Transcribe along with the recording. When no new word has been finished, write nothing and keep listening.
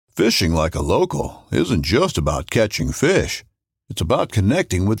Fishing like a local isn't just about catching fish. It's about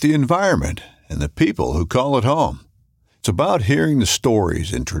connecting with the environment and the people who call it home. It's about hearing the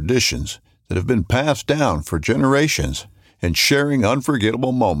stories and traditions that have been passed down for generations and sharing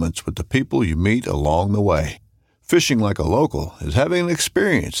unforgettable moments with the people you meet along the way. Fishing like a local is having an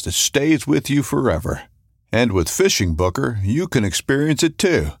experience that stays with you forever. And with Fishing Booker, you can experience it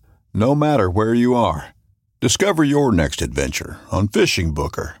too, no matter where you are. Discover your next adventure on Fishing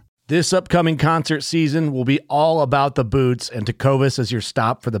Booker. This upcoming concert season will be all about the boots, and Decoys is your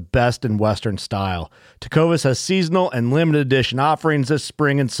stop for the best in Western style. Decoys has seasonal and limited edition offerings this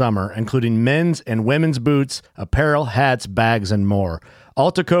spring and summer, including men's and women's boots, apparel, hats, bags, and more.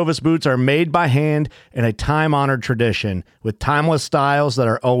 All Decoys boots are made by hand in a time-honored tradition with timeless styles that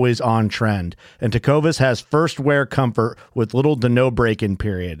are always on trend. And Decoys has first wear comfort with little to no break-in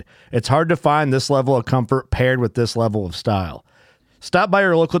period. It's hard to find this level of comfort paired with this level of style. Stop by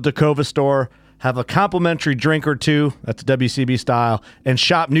your local Decoys store, have a complimentary drink or two, that's WCB style, and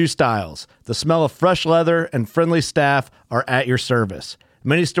shop new styles. The smell of fresh leather and friendly staff are at your service.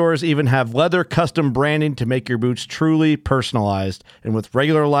 Many stores even have leather custom branding to make your boots truly personalized. And with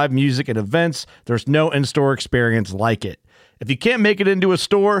regular live music and events, there's no in-store experience like it. If you can't make it into a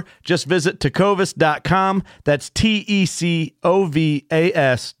store, just visit tecovas.com. That's TECOVAS.com.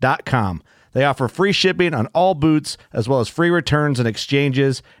 They offer free shipping on all boots, as well as free returns and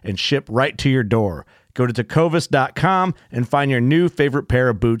exchanges, and ship right to your door. Go to tecovas.com and find your new favorite pair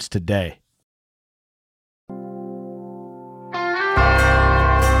of boots today.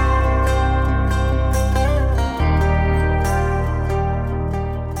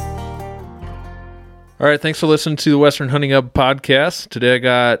 All right, thanks for listening to the Western Hunting Hub podcast. Today I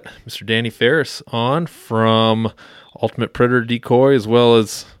got Mr. Danny Ferris on from Ultimate Predator Decoy, as well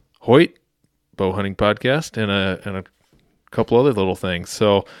as Hoyt Bow Hunting Podcast, and a couple other little things.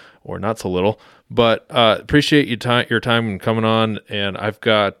 So, or not so little, but appreciate your time and coming on. And I've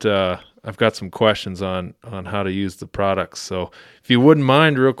got some questions on how to use the products. So, if you wouldn't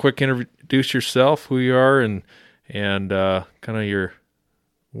mind, real quick, introduce yourself, who you are, and kind of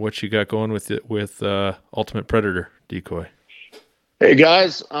what you got going with Ultimate Predator Decoy. Hey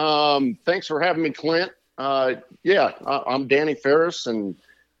guys, thanks for having me, Clint. I'm Danny Ferris, and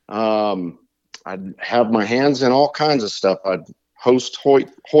I have my hands in all kinds of stuff. I host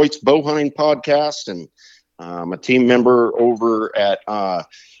Hoyt's Bow Hunting Podcast, and I'm a team member over at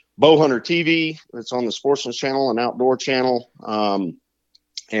Bow Hunter TV. It's on the Sportsman's Channel and Outdoor Channel,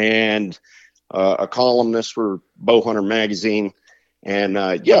 and a columnist for Bow Hunter Magazine. And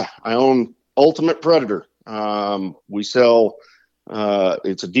I own Ultimate Predator. We sell,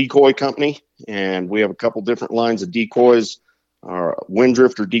 it's a decoy company, and we have a couple different lines of decoys, wind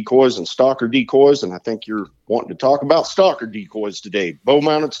drifter decoys and stalker decoys. And I think you're wanting to talk about stalker decoys today, bow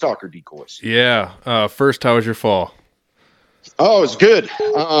mounted stalker decoys. Yeah. First, how was your fall? Oh, it's good.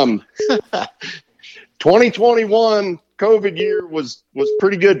 2021 COVID year was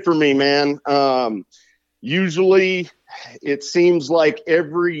pretty good for me, man. Usually it seems like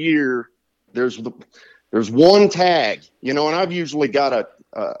every year there's one tag, and I've usually got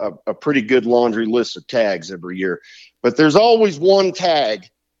a pretty good laundry list of tags every year, but there's always one tag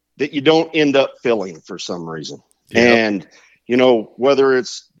that you don't end up filling for some reason. Yep. And, whether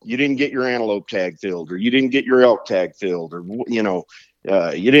it's you didn't get your antelope tag filled, or you didn't get your elk tag filled, or,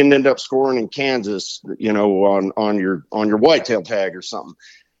 you didn't end up scoring in Kansas, on your whitetail tag or something.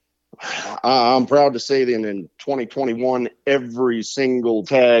 I'm proud to say that in 2021, every single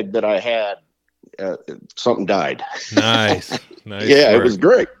tag that I had, something died. Nice. Yeah, work. It was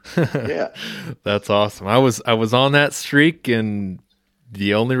great. Yeah, that's awesome. I was on that streak, and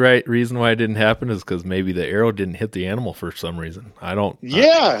the only reason why it didn't happen is because maybe the arrow didn't hit the animal for some reason.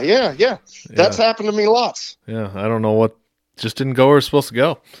 Yeah. That's happened to me lots. Yeah, I don't know what just didn't go where it's supposed to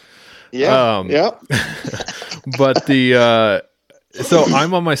go. Yeah. But so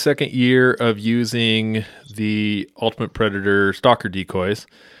I'm on my second year of using the Ultimate Predator Stalker decoys.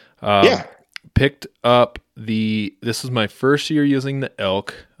 Picked up this is my first year using the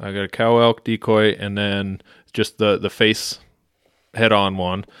elk. I got a cow elk decoy, and then just the face head-on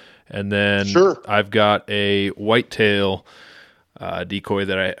one. And then I've got a whitetail decoy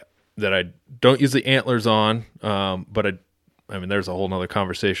that I don't use the antlers on, but I mean, there's a whole nother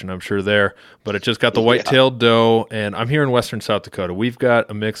conversation, I'm sure there, but it just got the white-tailed doe, and I'm here in western South Dakota. We've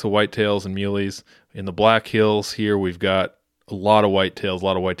got a mix of whitetails and muleys. In the Black Hills here, we've got a lot of whitetails, a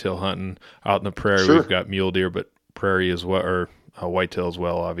lot of whitetail hunting. Out in the prairie, we've got mule deer, but prairie as well, or whitetail as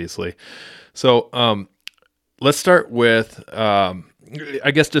well, obviously. So let's start with,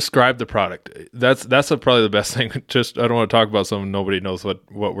 I guess describe the product. That's probably the best thing. Just I don't want to talk about something nobody knows what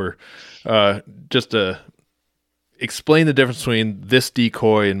we're just to explain the difference between this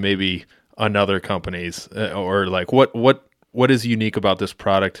decoy and maybe another company's or like what is unique about this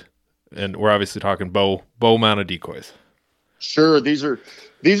product. And we're obviously talking bow mounted decoys. Sure, these are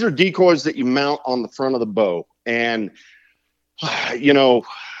decoys that you mount on the front of the bow, and you know,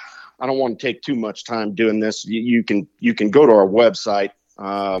 I don't want to take too much time doing this. You can go to our website,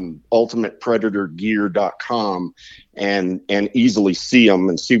 ultimatepredatorgear.com, and easily see them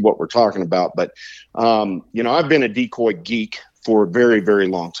and see what we're talking about. But you know, I've been a decoy geek for a very, very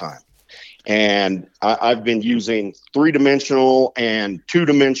long time. And I've been using 3-dimensional and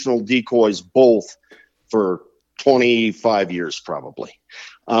 2-dimensional decoys both for 25 years probably.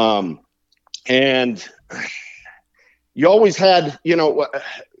 And you always had, you know,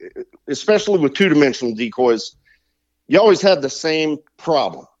 especially with 2-dimensional decoys, you always had the same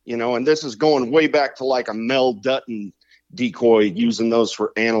problem, you know, and this is going way back to like a Mel Dutton decoy, using those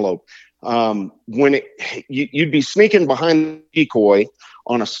for antelope. When you'd be sneaking behind the decoy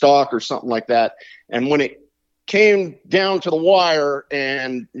on a stalk or something like that, and when it came down to the wire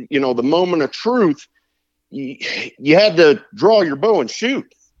and, you know, the moment of truth, you had to draw your bow and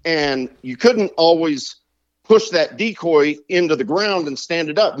shoot, and you couldn't always push that decoy into the ground and stand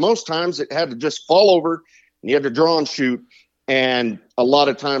it up. Most times it had to just fall over and you had to draw and shoot, and a lot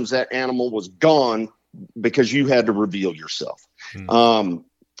of times that animal was gone because you had to reveal yourself.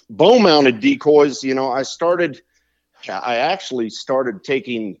 Bow mounted decoys, you know, I actually started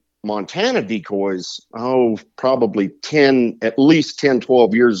taking Montana decoys, probably at least 10,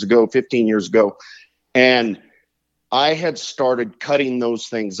 12 years ago, 15 years ago. And I had started cutting those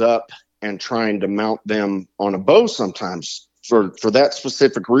things up and trying to mount them on a bow sometimes for that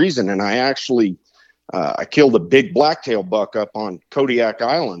specific reason. And I actually, I killed a big blacktail buck up on Kodiak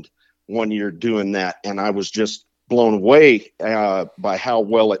Island one year doing that. And I was just blown away by how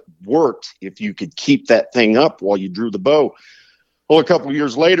well it worked if you could keep that thing up while you drew the bow. Well, a couple of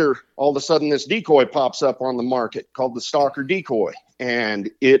years later, all of a sudden this decoy pops up on the market called the Stalker decoy,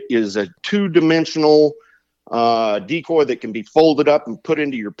 and it is a 2-dimensional decoy that can be folded up and put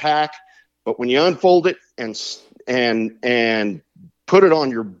into your pack. But when you unfold it and put it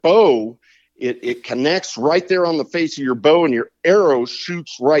on your bow, it connects right there on the face of your bow, and your arrow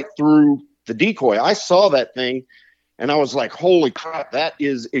shoots right through the decoy. I saw that thing and I was like, holy crap, that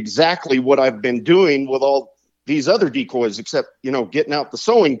is exactly what I've been doing with all these other decoys, except, you know, getting out the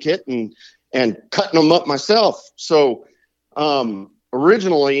sewing kit and cutting them up myself. So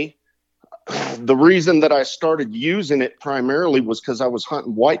originally, the reason that I started using it primarily was because I was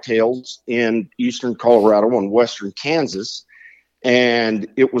hunting whitetails in eastern Colorado and western Kansas, and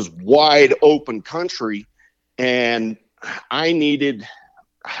it was wide open country, and I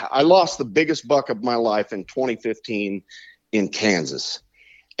lost the biggest buck of my life in 2015 in Kansas,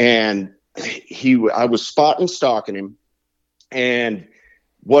 and I was spotting stalking him, and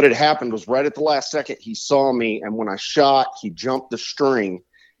what had happened was right at the last second he saw me, and when I shot, he jumped the string,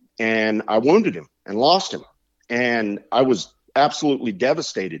 and I wounded him and lost him, and I was absolutely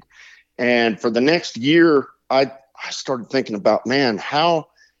devastated. And for the next year, I started thinking about, man, how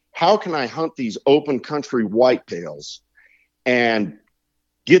can I hunt these open country whitetails and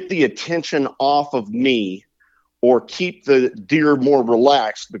get the attention off of me, or keep the deer more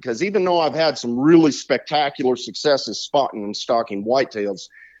relaxed? Because even though I've had some really spectacular successes spotting and stalking whitetails,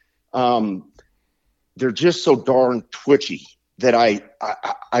 they're just so darn twitchy that I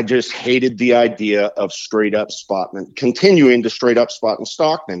just hated the idea of continuing to straight up spot and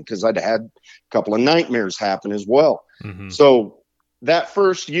stalk them, because I'd had a couple of nightmares happen as well. Mm-hmm. So that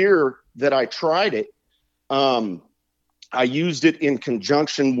first year that I tried it, I used it in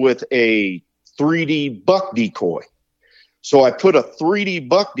conjunction with a 3D buck decoy. So I put a 3D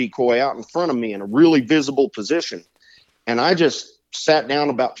buck decoy out in front of me in a really visible position, and I just sat down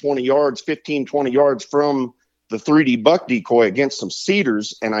about 20 yards from the 3D buck decoy against some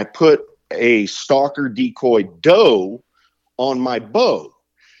cedars, and I put a Stalker decoy doe on my bow.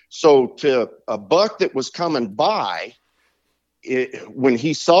 So to a buck that was coming by, when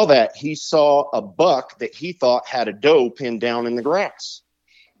he saw that, he saw a buck that he thought had a doe pinned down in the grass.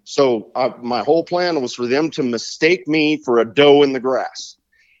 So my whole plan was for them to mistake me for a doe in the grass.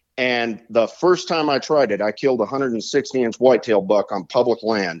 And the first time I tried it, I killed a 160-inch whitetail buck on public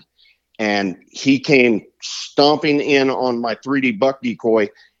land. And he came stomping in on my 3D buck decoy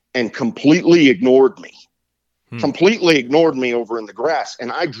and completely ignored me. Completely ignored me over in the grass.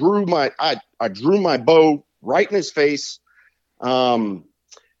 And I drew my bow right in his face. And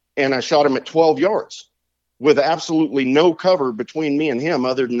I shot him at 12 yards. with absolutely no cover between me and him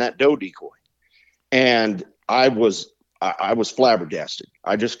other than that doe decoy. And I was flabbergasted.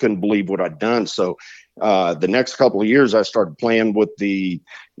 I just couldn't believe what I'd done. So the next couple of years, I started playing with the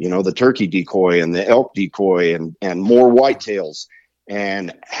turkey decoy and the elk decoy and more whitetails,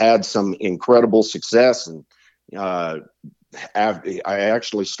 and had some incredible success. And I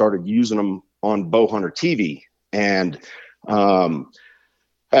actually started using them on Bow Hunter TV. And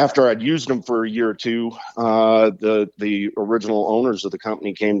after I'd used them for a year or two, the original owners of the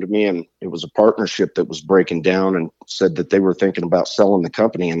company came to me, and it was a partnership that was breaking down, and said that they were thinking about selling the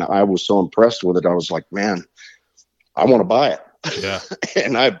company. And I was so impressed with it. I was like, man, I want to buy it. Yeah.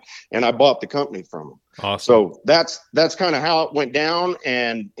 and I bought the company from them. Awesome. So that's kind of how it went down,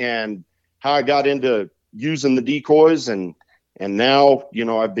 and how I got into using the decoys, and now,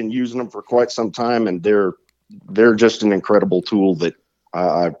 I've been using them for quite some time, and they're just an incredible tool that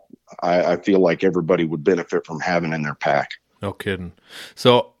I feel like everybody would benefit from having in their pack. No kidding.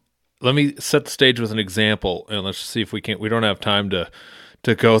 So let me set the stage with an example, and let's see if we don't have time to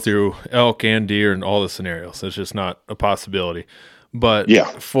go through elk and deer and all the scenarios. It's just not a possibility. But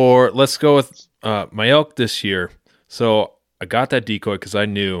yeah, let's go with my elk this year. So I got that decoy because I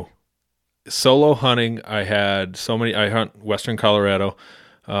knew solo hunting. I hunt Western Colorado,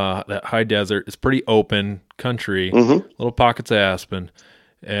 that high desert. It's pretty open country, little pockets of aspen.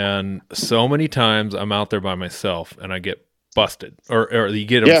 And so many times I'm out there by myself and I get busted, or you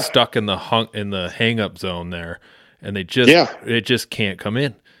get them stuck in the hang up zone there, and it just can't come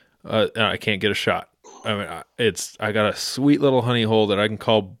in. I can't get a shot. I mean, I got a sweet little honey hole that I can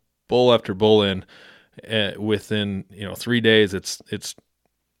call bull after bull in, within 3 days. It's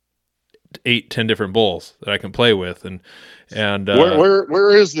 8-10 different bulls that I can play with, and where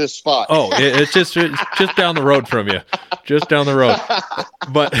is this spot? Oh, it's just down the road from you, just down the road.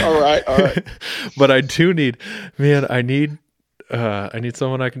 But all right. But I do need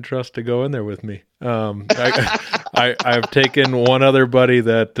someone I can trust to go in there with me. I've taken one other buddy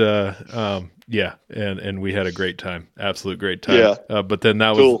that and we had a great time, absolute great time. Yeah. But then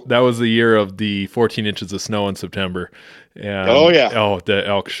that was the year of the 14 inches of snow in September, and the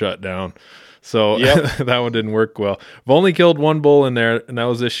elk shut down. So that one didn't work well. I've only killed one bull in there, and that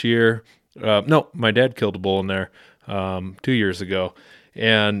was this year. No, my dad killed a bull in there 2 years ago.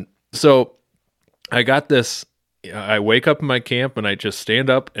 And so I got this. I wake up in my camp and I just stand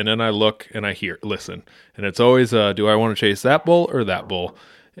up, and then I look and I listen. And it's always, do I want to chase that bull or that bull?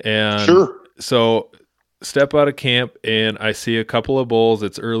 And sure. So step out of camp and I see a couple of bulls.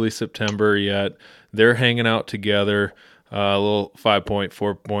 It's early September yet. They're hanging out together, little 5-point,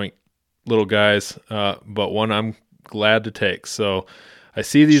 4-point little guys, but one I'm glad to take. So I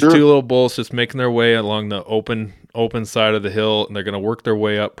see these two little bulls just making their way along the open side of the hill, and they're going to work their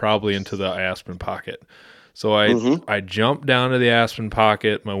way up probably into the aspen pocket. So I jump down to the aspen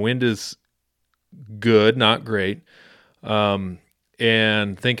pocket. My wind is good, not great.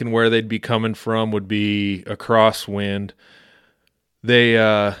 And thinking where they'd be coming from would be a crosswind.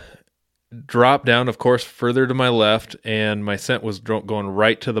 They dropped down, of course, further to my left, and my scent was going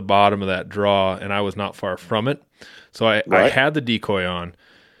right to the bottom of that draw, and I was not far from it. So I had the decoy on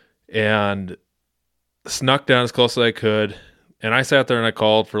and snuck down as close as I could. And I sat there and I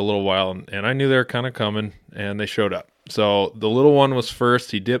called for a little while, and I knew they were kind of coming, and they showed up. So the little one was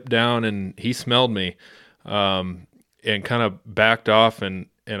first. He dipped down and he smelled me, and kind of backed off, and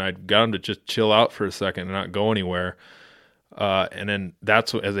I got him to just chill out for a second and not go anywhere. And then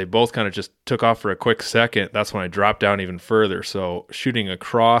as they both kind of just took off for a quick second, that's when I dropped down even further. So shooting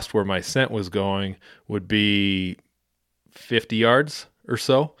across where my scent was going would be 50 yards or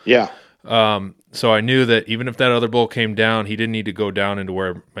so. Yeah. So I knew that even if that other bull came down, he didn't need to go down into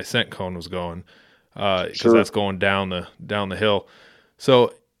where my scent cone was going, because that's going down the hill.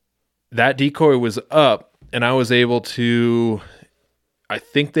 So that decoy was up, and I was able to, I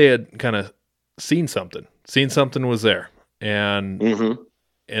think they had kind of seen something was there, and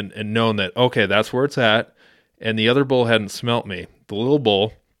and known that, okay, that's where it's at. And the other bull hadn't smelt me. The little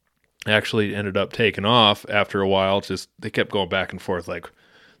bull actually ended up taking off after a while. They kept going back and forth like,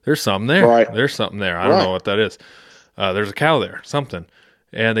 there's something there. Right. There's something there. I don't know what that is. There's a cow there, something.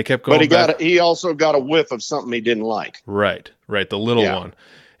 And they kept going back. He also got a whiff of something he didn't like. Right. The little one.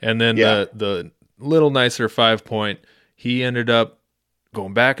 And then the little nicer 5-point, he ended up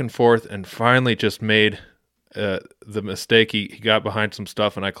going back and forth and finally just made the mistake. He got behind some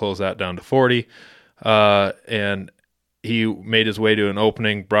stuff, and I closed that down to 40. And he made his way to an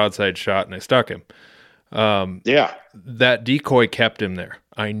opening broadside shot, and I stuck him. That decoy kept him there.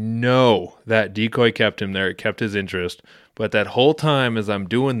 I know that decoy kept him there. It kept his interest. But that whole time as I'm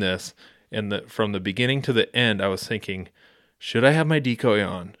doing this, And from the beginning to the end, I was thinking, should I have my decoy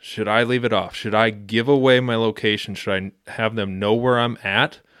on? Should I leave it off? Should I give away my location? Should I have them know where I'm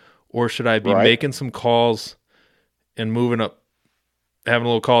at? Or should I be making some calls and moving up, having a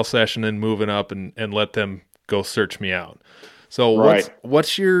little call session and moving up and let them go search me out? So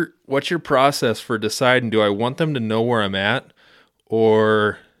what's your process for deciding, do I want them to know where I'm at,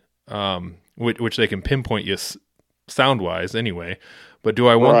 or which they can pinpoint you sound wise anyway, but do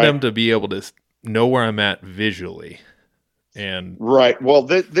I want them to be able to know where I'm at visually? And well,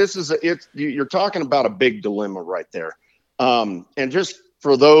 this is you're talking about a big dilemma right there. And just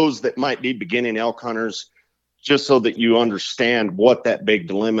for those that might be beginning elk hunters, just so that you understand what that big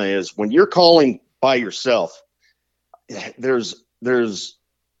dilemma is, when you're calling by yourself, there's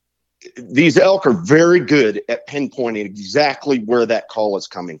these elk are very good at pinpointing exactly where that call is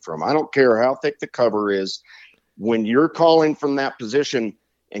coming from. I don't care how thick the cover is. When you're calling from that position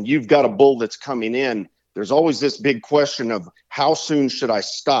and you've got a bull that's coming in, there's always this big question of how soon should I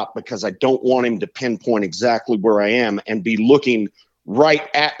stop, because I don't want him to pinpoint exactly where I am and be looking right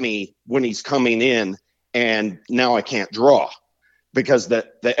at me when he's coming in, and now I can't draw because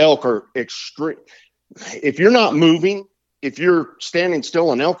the elk are extreme. If you're not moving, if you're standing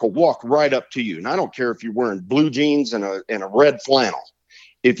still, an elk will walk right up to you. And I don't care if you're wearing blue jeans and a red flannel.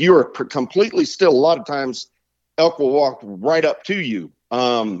 If you are completely still, a lot of times elk will walk right up to you,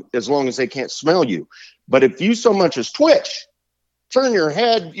 as long as they can't smell you. But if you so much as twitch, turn your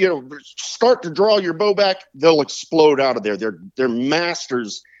head, start to draw your bow back, they'll explode out of there. They're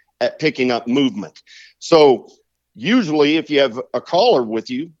masters at picking up movement. So usually if you have a collar with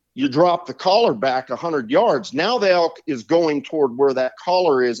you, you drop the collar back 100 yards. Now the elk is going toward where that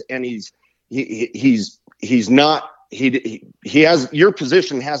collar is, and your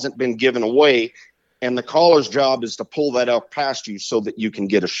position hasn't been given away, and the collar's job is to pull that elk past you so that you can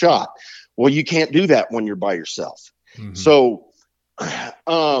get a shot. Well, you can't do that when you're by yourself. Mm-hmm. So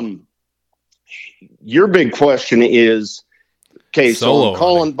your big question is, okay, so I'm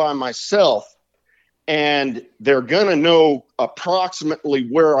calling by myself, and they're going to know approximately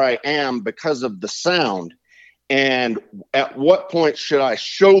where I am because of the sound. And at what point should I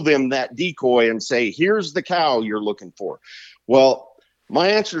show them that decoy and say, here's the cow you're looking for? Well, my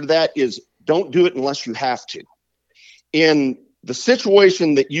answer to that is don't do it unless you have to. In the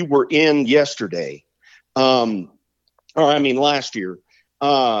situation that you were in yesterday, last year,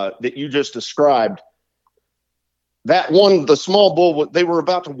 that you just described, that one, the small bull, they were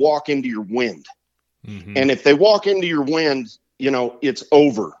about to walk into your wind. Mm-hmm. And if they walk into your wind, it's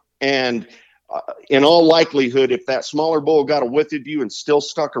over. And in all likelihood, if that smaller bull got a whiff of you and still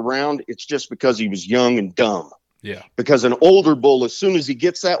stuck around, it's just because he was young and dumb. Yeah. Because an older bull, as soon as he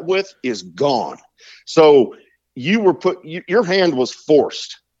gets that whiff, is gone. So your hand was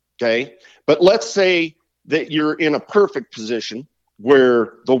forced. Okay. But let's say that you're in a perfect position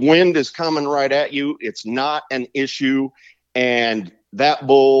where the wind is coming right at you. It's not an issue. And that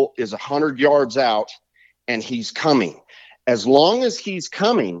bull is 100 yards out and he's coming. As long as he's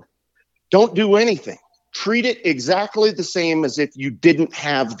coming, don't do anything. Treat it exactly the same as if you didn't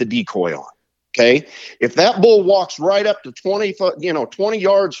have the decoy on. Okay. If that bull walks right up to 20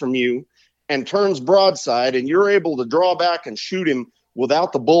 yards from you and turns broadside, and you're able to draw back and shoot him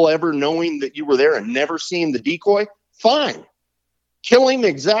without the bull ever knowing that you were there and never seeing the decoy, fine. Kill him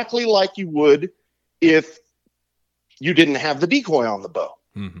exactly like you would if you didn't have the decoy on the bow.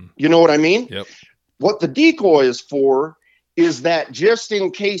 Mm-hmm. You know what I mean? Yep. What the decoy is for is that just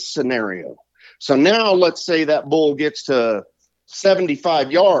in case scenario. So now let's say that bull gets to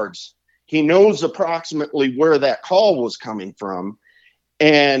 75 yards. He knows approximately where that call was coming from.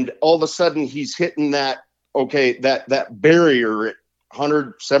 And all of a sudden he's hitting that barrier at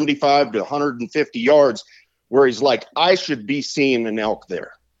 175 to 150 yards where he's like, I should be seeing an elk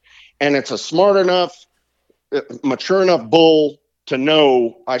there. And it's a smart enough, mature enough bull to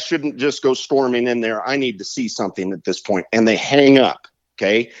know I shouldn't just go storming in there. I need to see something at this point. And they hang up.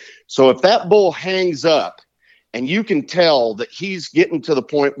 Okay. So if that bull hangs up and you can tell that he's getting to the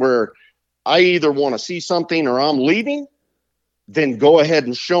point where I either want to see something or I'm leaving, then go ahead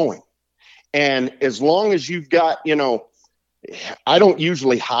and show him. And as long as you've got, I don't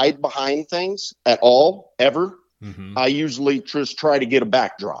usually hide behind things at all, ever. Mm-hmm. I usually just try to get a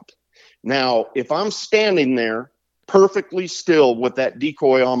backdrop. Now, if I'm standing there perfectly still with that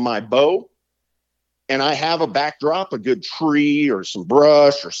decoy on my bow and I have a backdrop, a good tree or some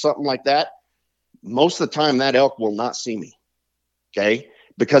brush or something like that, most of the time that elk will not see me. Okay.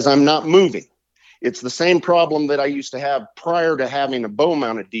 Because I'm not moving. It's the same problem that I used to have prior to having a bow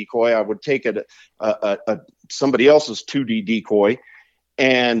mounted decoy. I would take somebody else's 2D decoy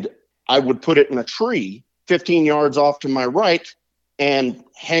and I would put it in a tree 15 yards off to my right and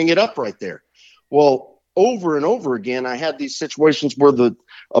hang it up right there. Well, over and over again, I had these situations where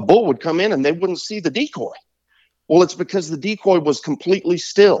a bull would come in and they wouldn't see the decoy. Well, it's because the decoy was completely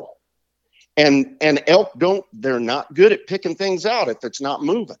still. And elk they're not good at picking things out if it's not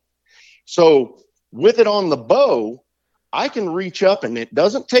moving. So with it on the bow, I can reach up and it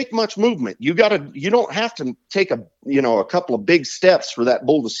doesn't take much movement. You don't have to take a couple of big steps for that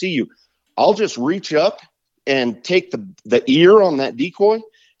bull to see you. I'll just reach up and take the ear on that decoy,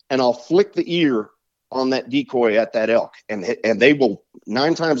 and I'll flick the ear on that decoy at that elk. And they will,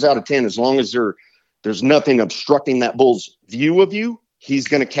 9 times out of 10, as long as there's nothing obstructing that bull's view of you, he's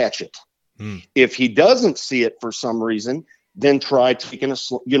going to catch it. If he doesn't see it for some reason, then try taking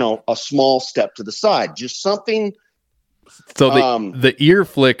a small step to the side, just something. So the ear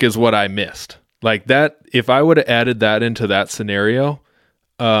flick is what I missed. Like that, if I would have added that into that scenario,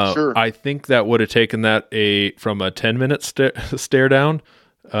 sure. I think that would have taken that from a 10-minute stare down,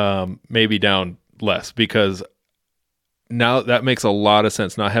 maybe down less, because now that makes a lot of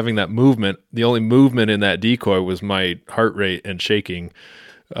sense. Not having that movement, the only movement in that decoy was my heart rate and shaking.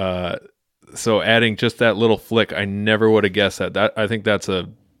 So adding just that little flick, I never would have guessed that. I think that's a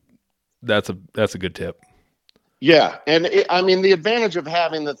good tip. Yeah, and the advantage of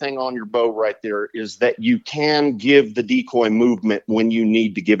having the thing on your bow right there is that you can give the decoy movement when you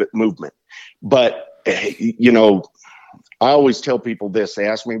need to give it movement. But I always tell people this. They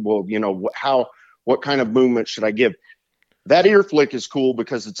ask me, well, what kind of movement should I give? That ear flick is cool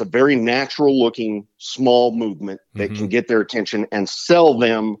because it's a very natural looking small movement that can get their attention and sell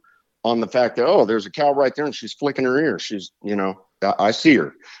them on the fact that, oh, there's a cow right there and she's flicking her ear. She's, I see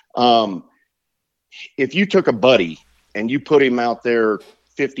her. If you took a buddy and you put him out there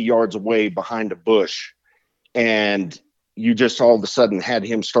 50 yards away behind a bush and you just all of a sudden had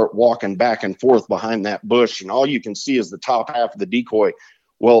him start walking back and forth behind that bush and all you can see is the top half of the decoy.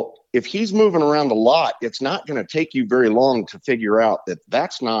 Well, if he's moving around a lot, it's not going to take you very long to figure out that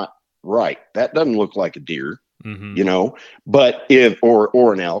that's not right. That doesn't look like a deer, but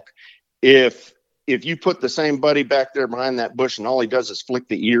or an elk, if you put the same buddy back there behind that bush and all he does is flick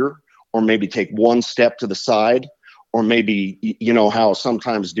the ear, or maybe take one step to the side, or maybe, how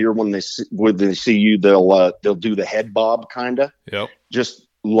sometimes deer, when they see you, they'll do the head bob kind of. Yep. Just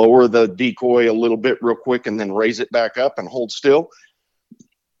lower the decoy a little bit real quick and then raise it back up and hold still.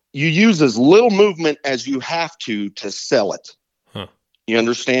 You use as little movement as you have to sell it. Huh. You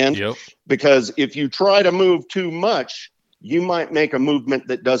understand? Yep. Because if you try to move too much, you might make a movement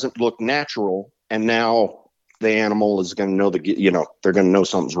that doesn't look natural, and now the animal is going to know they're going to know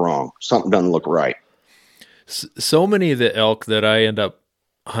something's wrong. Something doesn't look right. So many of the elk that I end up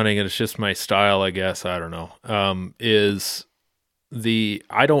hunting, and it's just my style, I guess, I don't know, I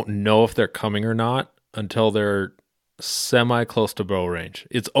don't know if they're coming or not until they're semi close to bow range.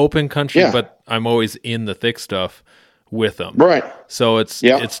 It's open country, but I'm always in the thick stuff with them. Right. So it's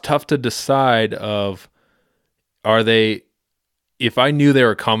tough to decide if I knew they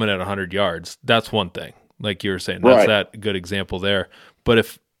were coming at 100 yards, that's one thing. Like you were saying, that's that good example there. But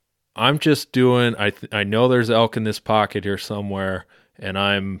if I'm just doing, I know there's elk in this pocket here somewhere, and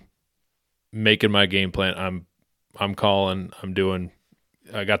I'm making my game plan. I'm calling.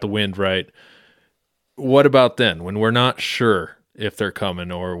 I got the wind right. What about then when we're not sure if they're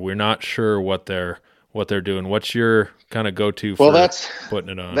coming or we're not sure what they're doing? What's your kind of go-to for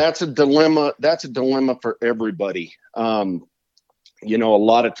putting it on? That's a dilemma. That's a dilemma for everybody. A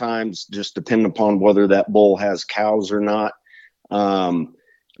lot of times, just depending upon whether that bull has cows or not, sure,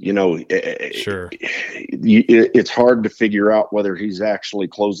 it's hard to figure out whether he's actually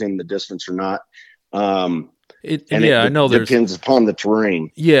closing the distance or not. I know depends upon the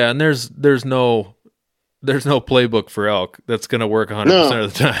terrain. Yeah, and there's no playbook for elk that's going to work 100%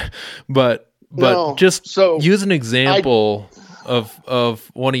 of the time. But use an example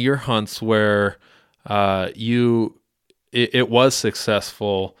of one of your hunts where it was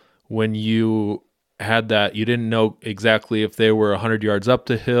successful when you had that. You didn't know exactly if they were 100 yards up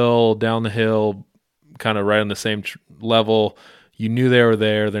the hill, down the hill, kind of right on the same level. You knew they were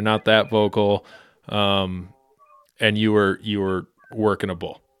there. They're not that vocal. And you were working a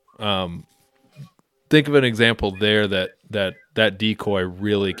bull. Think of an example there that decoy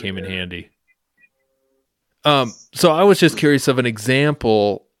really came in handy. So I was just curious of an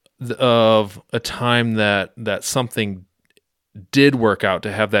example of a time that something did work out to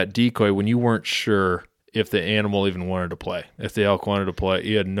have that decoy when you weren't sure if the animal even wanted to play, if the elk wanted to play.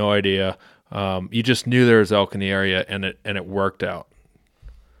 You had no idea. You just knew there was elk in the area, and it worked out.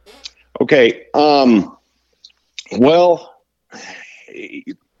 Okay. Well,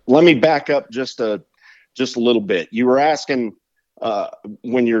 let me back up just a little bit. You were asking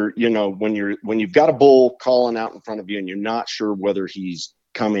when you've got a bull calling out in front of you and you're not sure whether he's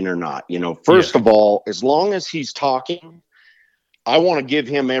coming or not. First of all, as long as he's talking, I want to give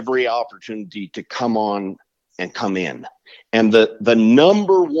him every opportunity to come on and come in. And the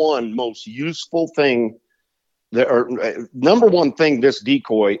number one most useful thing, number one thing this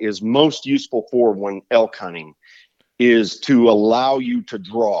decoy is most useful for when elk hunting is to allow you to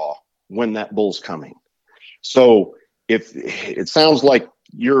draw when that bull's coming. So if it sounds like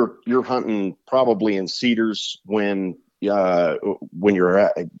you're hunting probably in cedars when you're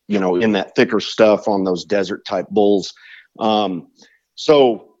at, in that thicker stuff on those desert type bulls. I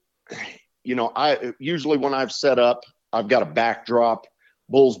usually when I've set up, I've got a backdrop,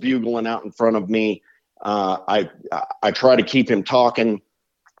 bulls bugling out in front of me. I try to keep him talking,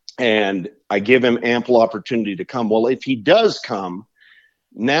 and I give him ample opportunity to come. Well, if he does come,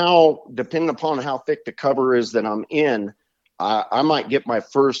 now, depending upon how thick the cover is that I'm in, I might get my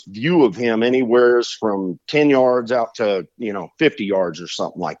first view of him anywhere from 10 yards out to, 50 yards or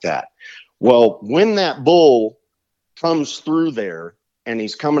something like that. Well, when that bull comes through there and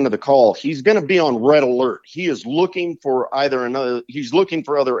he's coming to the call, he's going to be on red alert. He is looking for he's looking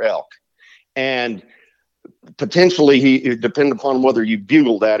for other elk. And potentially, depending upon whether you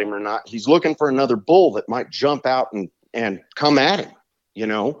bugled at him or not, he's looking for another bull that might jump out and come at him.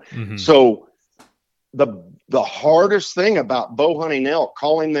 Mm-hmm. So the hardest thing about bow hunting elk,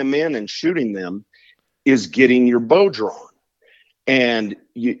 calling them in and shooting them, is getting your bow drawn. And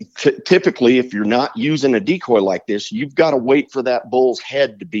typically, if you're not using a decoy like this, you've got to wait for that bull's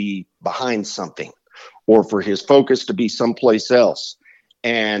head to be behind something or for his focus to be someplace else.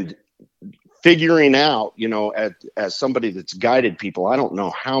 And figuring out, as somebody that's guided people, I don't know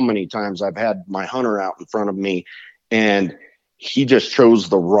how many times I've had my hunter out in front of me and he just chose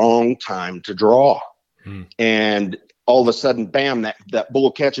the wrong time to draw. And all of a sudden, bam, that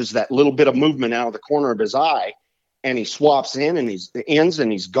bull catches that little bit of movement out of the corner of his eye, and he swaps in and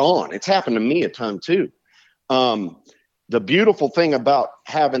he's gone. It's happened to me a ton too. The beautiful thing about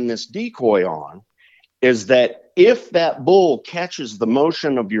having this decoy on is that if that bull catches the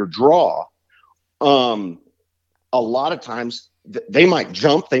motion of your draw, a lot of times they might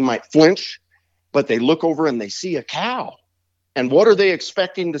jump, they might flinch, but they look over and they see a cow. And what are they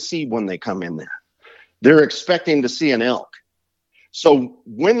expecting to see when they come in there? They're expecting to see an elk. So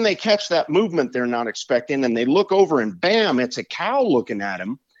when they catch that movement they're not expecting and they look over and bam, it's a cow looking at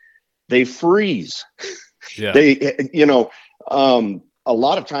them, they freeze. Yeah. A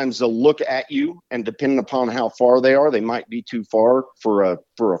lot of times they'll look at you, and depending upon how far they are, they might be too far for a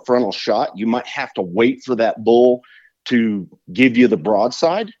frontal shot. You might have to wait for that bull to give you the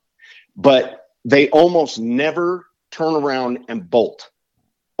broadside, but they almost never turn around and bolt.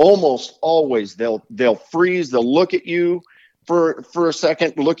 Almost always they'll freeze, they'll look at you for a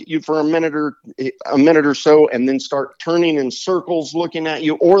second, look at you for a minute or so, and then start turning in circles looking at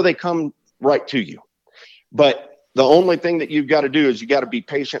you, or they come right to you. But the only thing that you've got to do is you got to be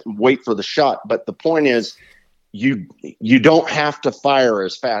patient and wait for the shot. But the point is you don't have to fire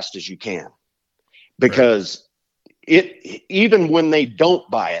as fast as you can, because even when they don't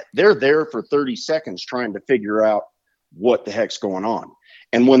buy it, they're there for 30 seconds trying to figure out what the heck's going on.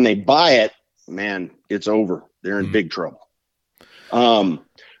 And when they buy it, man, it's over. They're in big trouble.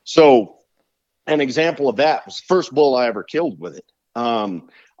 So an example of that was the first bull I ever killed with it.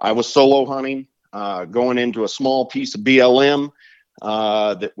 I was solo hunting, going into a small piece of BLM,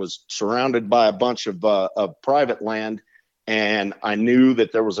 that was surrounded by a bunch of private land. And I knew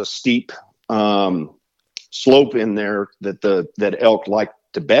that there was a steep, slope in there that elk liked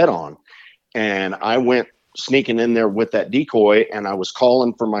to bed on. And I went sneaking in there with that decoy, and I was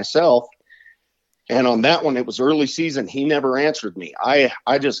calling for myself. And on that one, it was early season. He never answered me. I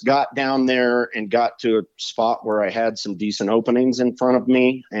just got down there and got to a spot where I had some decent openings in front of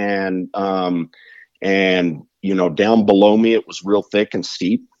me. And down below me, it was real thick and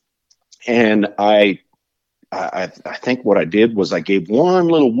steep. And I think what I did was I gave one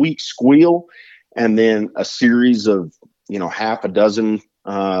little weak squeal and then a series of, half a dozen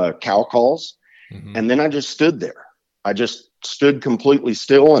cow calls. Mm-hmm. And then I just stood there. I just stood completely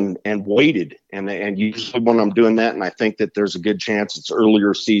still and waited. And usually when I'm doing that, and I think that there's a good chance it's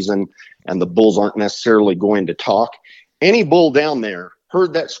earlier season and the bulls aren't necessarily going to talk, any bull down there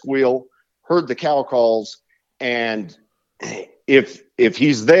heard that squeal, heard the cow calls. And if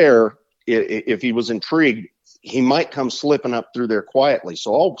he's there, if he was intrigued, he might come slipping up through there quietly.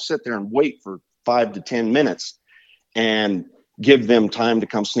 So I'll sit there and wait for 5 to 10 minutes and give them time to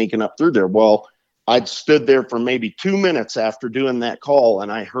come sneaking up through there. Well, I'd stood there for maybe 2 minutes after doing that call,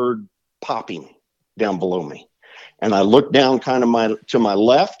 and I heard popping down below me. And I looked down kind of to my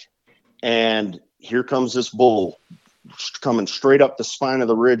left, and here comes this bull coming straight up the spine of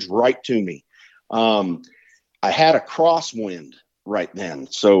the ridge right to me. I had a crosswind right then,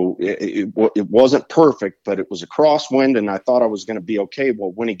 so it wasn't perfect, but it was a crosswind, and I thought I was going to be okay.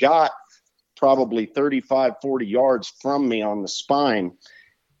 Well, when he got probably 35, 40 yards from me on the spine,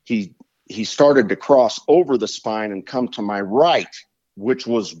 he started to cross over the spine and come to my right, which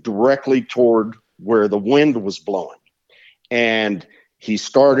was directly toward where the wind was blowing. And he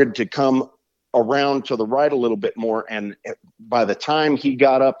started to come around to the right a little bit more. And by the time he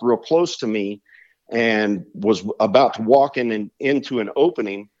got up real close to me and was about to walk into an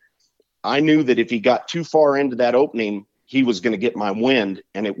opening, I knew that if he got too far into that opening, he was going to get my wind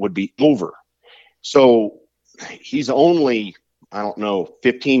and it would be over. So he's only,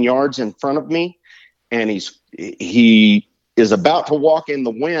 15 yards in front of me, and he is about to walk in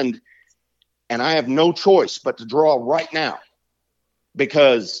the wind, and I have no choice but to draw right now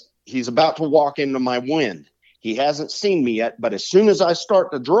because he's about to walk into my wind. He hasn't seen me yet, but as soon as I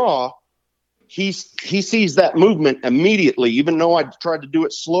start to draw, he sees that movement immediately. Even though I tried to do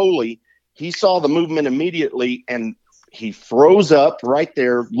it slowly, he saw the movement immediately, and he froze up right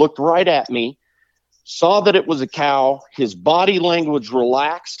there, looked right at me, saw that it was a cow. His body language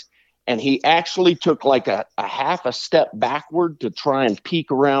relaxed, and he actually took like a half a step backward to try and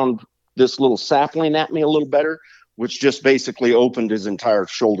peek around this little sapling at me a little better, which just basically opened his entire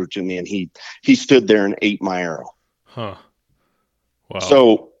shoulder to me, and he stood there and ate my arrow. Huh. Wow.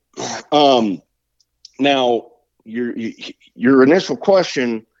 So now your initial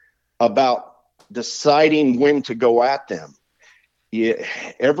question about deciding when to go at them,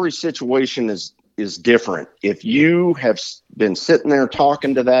 every situation is different. If you have been sitting there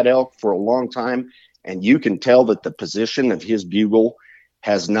talking to that elk for a long time and you can tell that the position of his bugle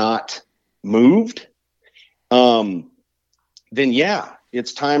has not moved, then yeah,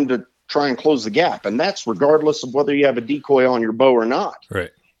 it's time to try and close the gap. And that's regardless of whether you have a decoy on your bow or not.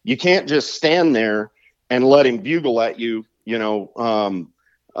 Right. You can't just stand there and let him bugle at you,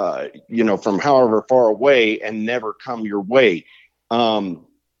 from however far away and never come your way.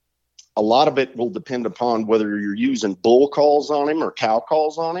 A lot of it will depend upon whether you're using bull calls on him or cow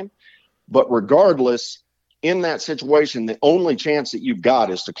calls on him. But regardless, in that situation, the only chance that you've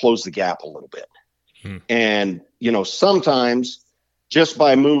got is to close the gap a little bit. And, sometimes just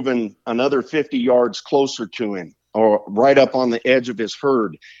by moving another 50 yards closer to him or right up on the edge of his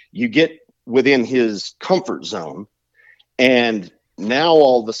herd, you get within his comfort zone. And now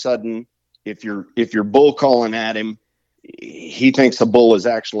all of a sudden, if you're bull calling at him, he thinks the bull is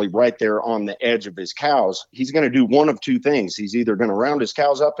actually right there on the edge of his cows. He's going to do one of two things. He's either going to round his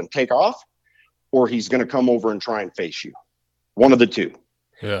cows up and take off, or he's going to come over and try and face you. One of the two.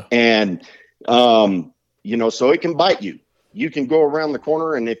 Yeah. And, so it can bite you. You can go around the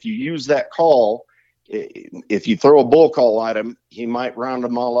corner, and if you use that call, if you throw a bull call at him, he might round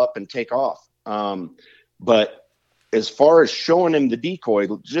them all up and take off. But as far as showing him the decoy,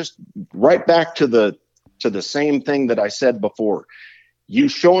 just right back to the same thing that I said before. You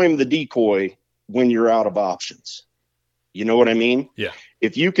show him the decoy when you're out of options. You know what I mean? Yeah.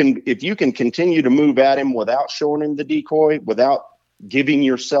 If you can continue to move at him without showing him the decoy, without giving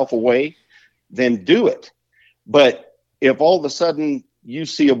yourself away, then do it. But if all of a sudden you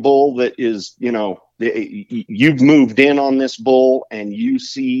see a bull that is, you've moved in on this bull and you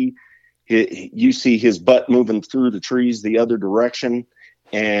see his butt moving through the trees the other direction,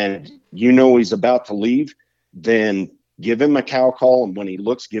 and he's about to leave, then give him a cow call, and when he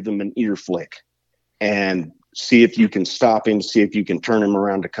looks, give him an ear flick and see if you can stop him, see if you can turn him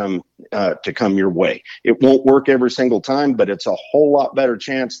around to come your way. It won't work every single time, but it's a whole lot better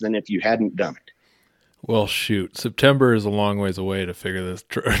chance than if you hadn't done it. Well, shoot, September is a long ways away to figure this,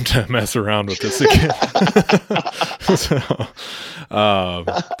 to mess around with this again. So,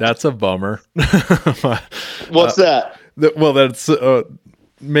 that's a bummer. What's that? That's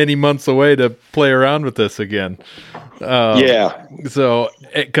many months away to play around with this again. Yeah. So,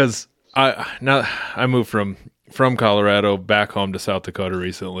 because I moved from Colorado back home to South Dakota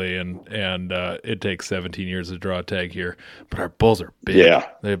recently, and it takes 17 years to draw a tag here. But our bulls are big. Yeah.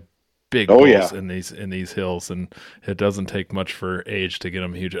 They have big bulls in these hills, and it doesn't take much for age to get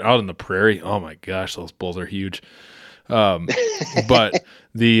them huge. Out in the prairie, oh my gosh, those bulls are huge. But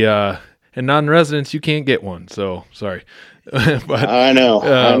the and non-residents, you can't get one. So sorry. But I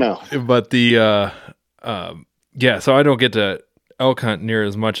know. But the so I don't get to elk hunt near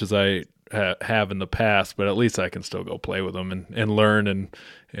as much as I have in the past, but at least I can still go play with them and learn.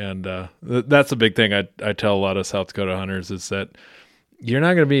 And that's a big thing I tell a lot of South Dakota hunters is that you're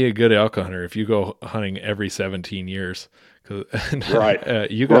not going to be a good elk hunter if you go hunting every 17 years.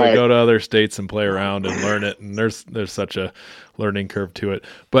 Right. You got to go to other states and play around and learn it. And there's such a learning curve to it.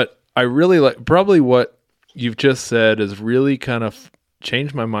 But I really like, probably what you've just said has really kind of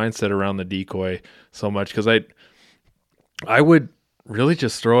changed my mindset around the decoy so much. Because I would really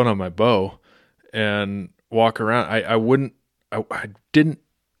just throw it on my bow and walk around. I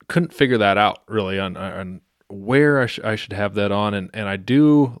couldn't figure that out really on where I should have that on. And I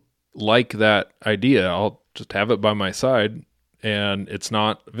do like that idea. I'll just have it by my side and it's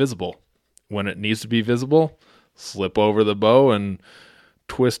not visible. When it needs to be visible, slip over the bow and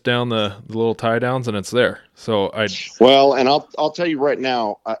twist down the little tie downs and it's there. So and I'll tell you right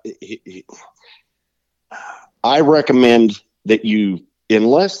now, I recommend that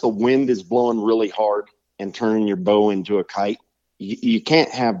unless the wind is blowing really hard and turning your bow into a kite, you can't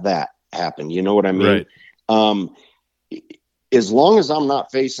have that happen. You know what I mean? Right. As long as I'm not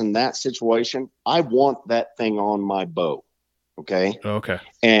facing that situation, I want that thing on my bow. Okay.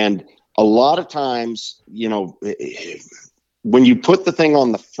 And a lot of times, when you put the thing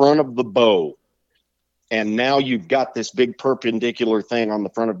on the front of the bow and now you've got this big perpendicular thing on the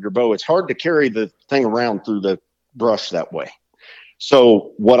front of your bow, it's hard to carry the thing around through the brush that way.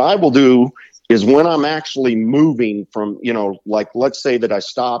 So what I will do is when I'm actually moving from, like let's say that I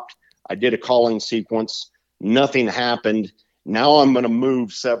stopped, I did a calling sequence, nothing happened. Now I'm going to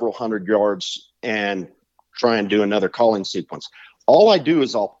move several hundred yards and try and do another calling sequence. All I do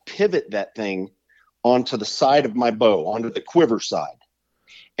is I'll pivot that thing onto the side of my bow, onto the quiver side.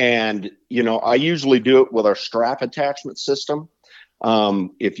 And, I usually do it with our strap attachment system.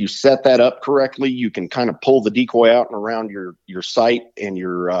 If you set that up correctly, you can kind of pull the decoy out and around your sight and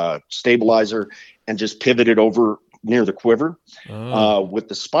your stabilizer and just pivot it over near the quiver. With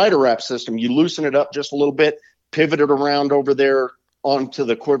the spider wrap system, you loosen it up just a little bit, pivot it around over there onto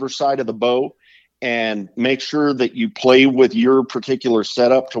the quiver side of the bow, and make sure that you play with your particular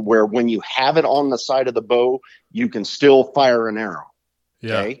setup to where when you have it on the side of the bow, you can still fire an arrow.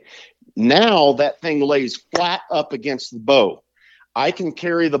 Yeah. Okay. Now that thing lays flat up against the bow. I can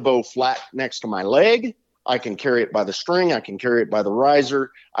carry the bow flat next to my leg. I can carry it by the string. I can carry it by the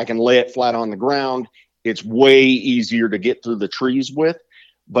riser. I can lay it flat on the ground. It's way easier to get through the trees with.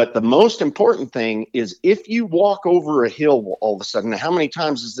 But the most important thing is if you walk over a hill all of a sudden, how many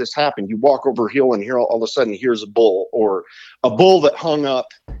times has this happened? You walk over a hill and here all of a sudden here's a bull, or a bull that hung up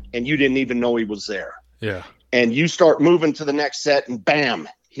and you didn't even know he was there. Yeah. And you start moving to the next set and bam,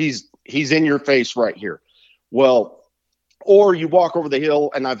 he's in your face right here. Well, or you walk over the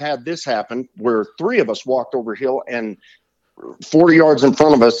hill, and I've had this happen where 3 of us walked over a hill and 40 yards in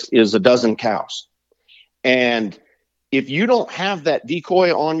front of us is a dozen cows. And if you don't have that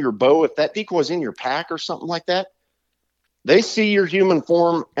decoy on your bow, if that decoy is in your pack or something like that, they see your human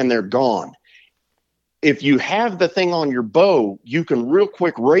form and they're gone. If you have the thing on your bow, you can real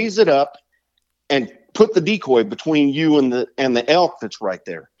quick raise it up and put the decoy between you and the elk that's right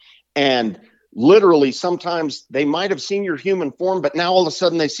there. And literally sometimes they might have seen your human form, but now all of a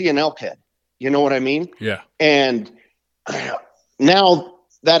sudden they see an elk head. You know what I mean? Yeah. And now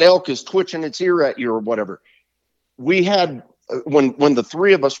that elk is twitching its ear at you or whatever. We had, when the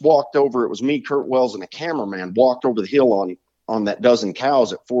 3 of us walked over, it was me, Kurt Wells, and a cameraman walked over the hill on that dozen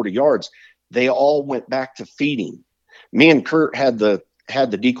cows at 40 yards. They all went back to feeding. Me and Kurt had the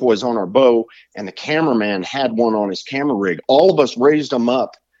decoys on our bow, and the cameraman had one on his camera rig. All of us raised them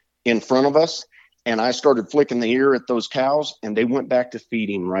up in front of us, and I started flicking the ear at those cows, and they went back to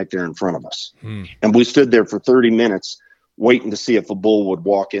feeding right there in front of us. And we stood there for 30 minutes waiting to see if a bull would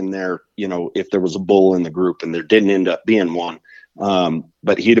walk in there, if there was a bull in the group, and there didn't end up being one.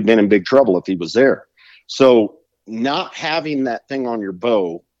 But he'd have been in big trouble if he was there. So not having that thing on your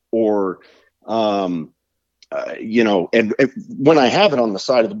bow, or, and when I have it on the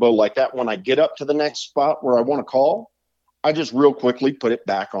side of the bow like that, when I get up to the next spot where I want to call, I just real quickly put it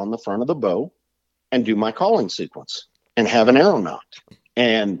back on the front of the bow and do my calling sequence and have an arrow knot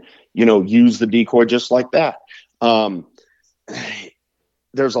and, use the decoy just like that.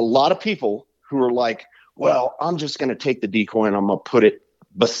 There's a lot of people who are like, well, I'm just going to take the decoy and I'm going to put it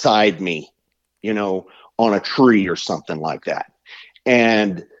beside me, on a tree or something like that.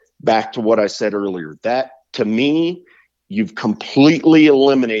 And back to what I said earlier, that to me, you've completely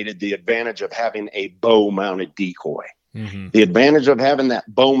eliminated the advantage of having a bow mounted decoy. Mm-hmm. The advantage of having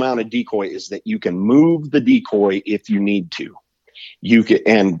that bow mounted decoy is that you can move the decoy if you need to. You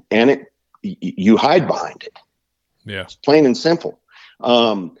can, you hide behind it. Yeah. It's plain and simple.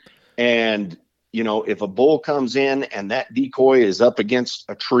 And And, if a bull comes in and that decoy is up against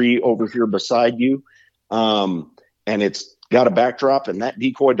a tree over here beside you, and it's got a backdrop and that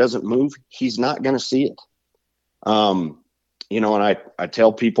decoy doesn't move, he's not going to see it. And I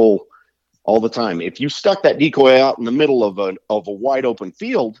tell people all the time, if you stuck that decoy out in the middle of a wide open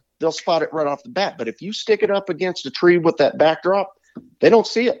field, they'll spot it right off the bat. But if you stick it up against a tree with that backdrop, they don't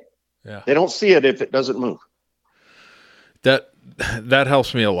see it. Yeah. They don't see it if it doesn't move. That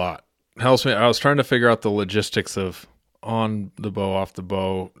helps me a lot. Helps me. I was trying to figure out the logistics of on the bow, off the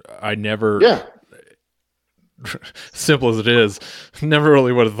bow. I never, simple as it is, never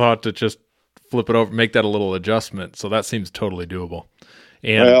really would have thought to just flip it over, make that a little adjustment. So that seems totally doable.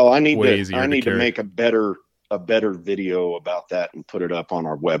 And I need to make a better video about that and put it up on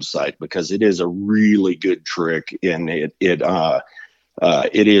our website, because it is a really good trick, and it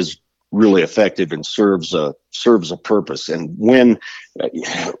is really effective and serves a purpose. And when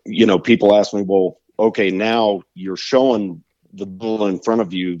people ask me, well, okay, now you're showing the bull in front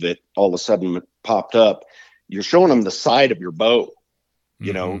of you that all of a sudden popped up, you're showing them the side of your bow.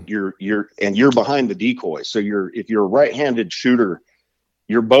 You're behind the decoy. So if you're a right-handed shooter,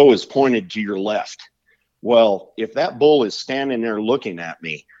 your bow is pointed to your left. Well, if that bull is standing there looking at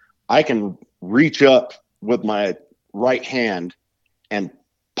me, I can reach up with my right hand and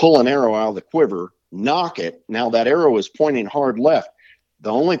pull an arrow out of the quiver, knock it. Now that arrow is pointing hard left.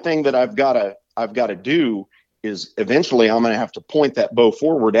 The only thing that I've got to do is eventually I'm going to have to point that bow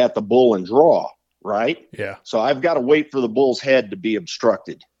forward at the bull and draw, right? Yeah. So I've got to wait for the bull's head to be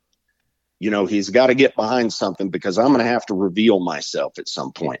obstructed. He's got to get behind something, because I'm going to have to reveal myself at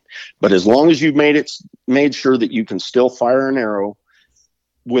some point. But as long as you've made sure that you can still fire an arrow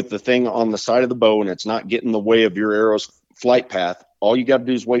with the thing on the side of the bow and it's not getting in the way of your arrow's flight path, all you got to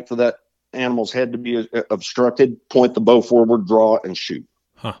do is wait for that animal's head to be obstructed, point the bow forward, draw, and shoot.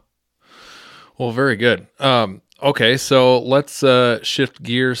 Huh. Well, very good. Okay, so let's shift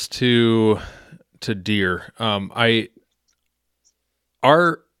gears to deer.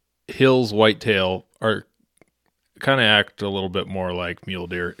 Our Hills whitetail are kind of act a little bit more like mule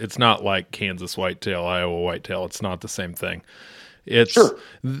deer. It's not like Kansas whitetail, Iowa whitetail. It's not the same thing.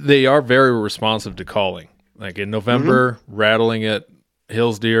 They are very responsive to calling. Like in November, rattling at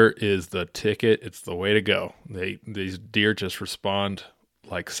Hills deer is the ticket. It's the way to go. These deer just respond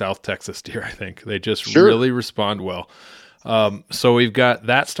like South Texas deer. I think they just really respond well. So we've got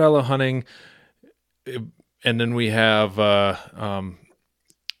that style of hunting, and then we have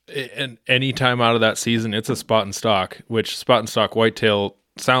and any time out of that season, it's a spot and stock, which spot and stock whitetail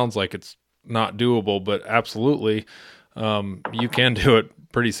sounds like it's not doable, but absolutely, you can do it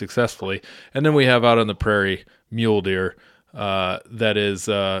pretty successfully. And then we have out on the prairie mule deer, that is,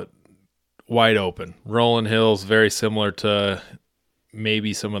 wide open, rolling hills, very similar to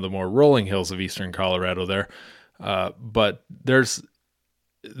maybe some of the more rolling hills of eastern Colorado there. But there's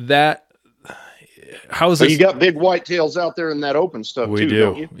that. How is so this? You got big whitetails out there in that open stuff we too, do.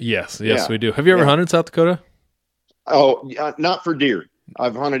 don't you? Yes, we do. Have you ever hunted South Dakota? Oh, not for deer.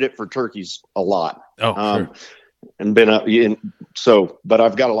 I've hunted it for turkeys a lot. Oh, sure. And been up but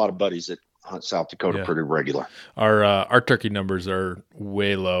I've got a lot of buddies that hunt South Dakota pretty regular. Our turkey numbers are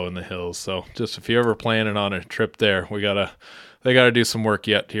way low in the hills. So just if you're ever planning on a trip there, they gotta do some work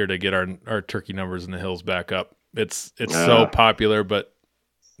yet here to get our turkey numbers in the hills back up. It's so popular, but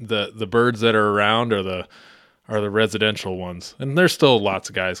the birds that are around are the residential ones, and there's still lots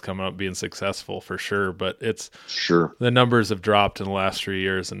of guys coming up being successful for sure, but the numbers have dropped in the last 3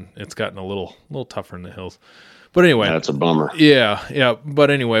 years, and it's gotten a little tougher in the hills. But anyway, that's a bummer. Yeah.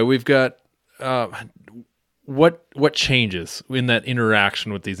 But anyway, we've got what changes in that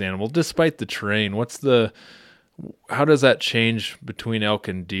interaction with these animals despite the terrain? How does that change between elk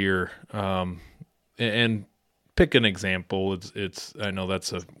and deer? And pick an example. I know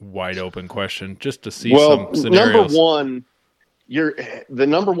that's a wide open question just to see some scenarios. The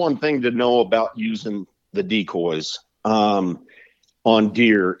number one thing to know about using the decoys on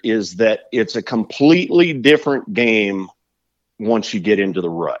deer is that it's a completely different game once you get into the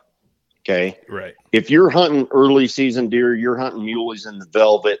rut. Okay. Right. If you're hunting early season deer, you're hunting muleys in the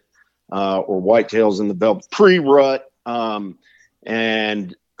velvet, or whitetails in the velvet pre-rut.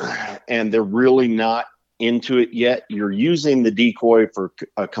 And they're really not into it yet. You're using the decoy for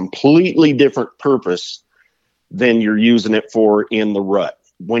a completely different purpose than you're using it for in the rut.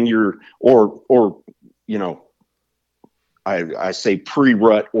 When you're, I say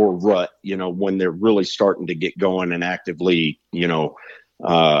pre-rut or rut, when they're really starting to get going and actively,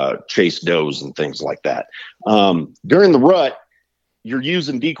 chase does and things like that. During the rut, you're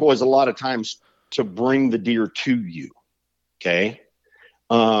using decoys a lot of times to bring the deer to you. Okay.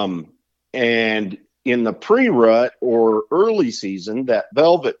 And in the pre-rut or early season, that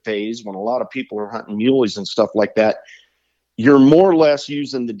velvet phase, when a lot of people are hunting muleys and stuff like that, you're more or less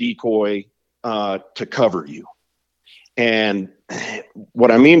using the decoy to cover you. And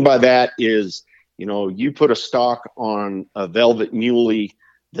what I mean by that is, you put a stalk on a velvet muley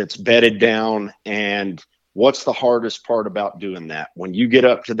that's bedded down, and what's the hardest part about doing that? When you get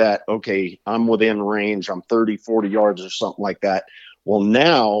up to that, okay, I'm within range, I'm 30, 40 yards or something like that. Well,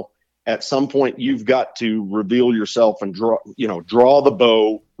 now at some point you've got to reveal yourself and draw the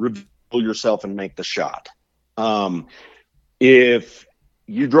bow, reveal yourself and make the shot. If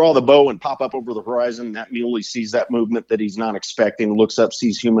you draw the bow and pop up over the horizon, that muley sees that movement that he's not expecting, looks up,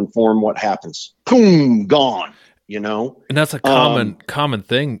 sees human form. What happens? Boom, gone. And that's a common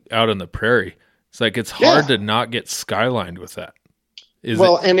thing out in the prairie. It's like it's hard to not get skylined with that.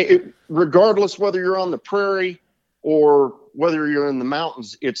 And regardless whether you're on the prairie or whether you're in the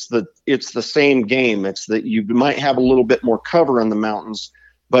mountains, it's the same game. It's that you might have a little bit more cover in the mountains,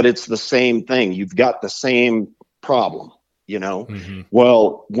 but it's the same thing. You've got the same problem. Mm-hmm.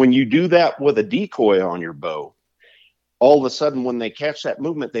 Well, when you do that with a decoy on your bow, all of a sudden when they catch that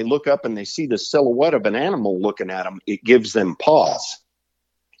movement, they look up and they see the silhouette of an animal looking at them. It gives them pause,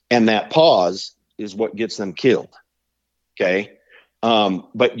 and that pause is what gets them killed. Okay.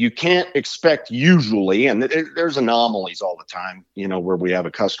 But you can't expect usually, and there's anomalies all the time, where we have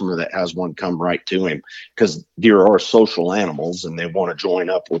a customer that has one come right to him, because deer are social animals and they want to join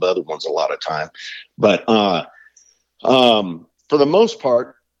up with other ones a lot of time. But, for the most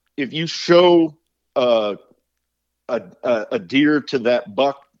part, if you show a deer to that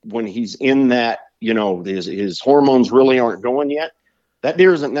buck when he's in that, his hormones really aren't going yet, that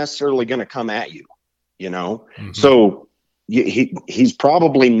deer isn't necessarily going to come at you, Mm-hmm. So he's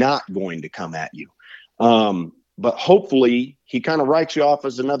probably not going to come at you. But hopefully he kind of writes you off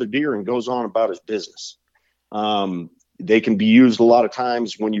as another deer and goes on about his business. They can be used a lot of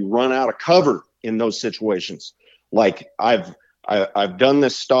times when you run out of cover in those situations. Like I've done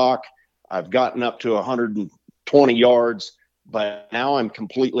this stalk. I've gotten up to 120 yards, but now I'm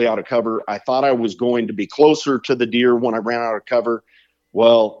completely out of cover. I thought I was going to be closer to the deer when I ran out of cover.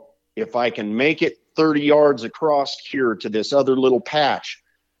 Well, if I can make it 30 yards across here to this other little patch,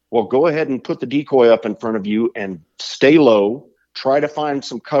 well, go ahead and put the decoy up in front of you and stay low. Try to find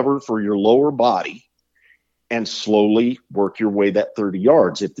some cover for your lower body and slowly work your way that 30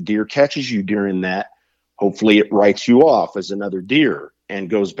 yards. If the deer catches you during that, hopefully it writes you off as another deer and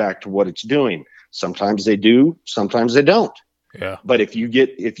goes back to what it's doing. Sometimes they do, sometimes they don't. Yeah. But if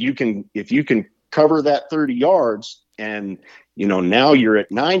you can cover that 30 yards and, now you're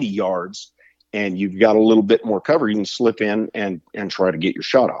at 90 yards and you've got a little bit more cover, you can slip in and try to get your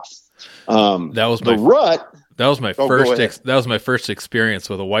shot off. That was my first experience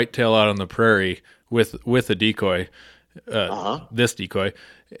with a whitetail out on the prairie with a decoy, this decoy.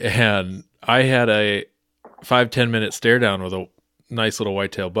 And I had a 5-10 minute stare down with a nice little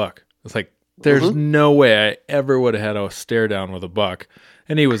whitetail buck. It's like, there's no way I ever would have had a stare down with a buck.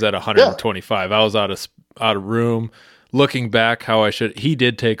 And he was at 125. Yeah. I was out of room. Looking back how he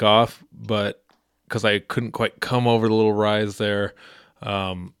did take off, but because I couldn't quite come over the little rise there.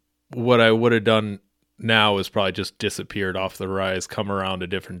 What I would have done now is probably just disappeared off the rise, come around a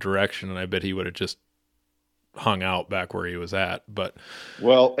different direction. And I bet he would have just hung out back where he was at. But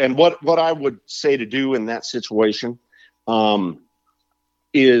and what I would say to do in that situation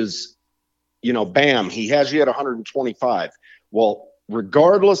is, bam, he has you at 125. Well,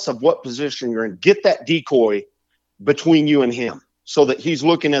 regardless of what position you're in, get that decoy between you and him so that he's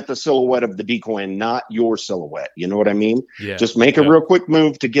looking at the silhouette of the decoy and not your silhouette. You know what I mean? Yeah. Just make a real quick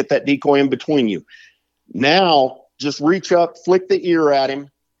move to get that decoy in between you. Now just reach up, flick the ear at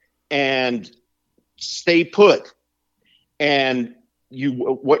him and stay put. And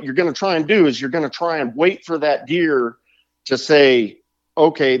what you're going to try and do is you're going to try and wait for that deer to say,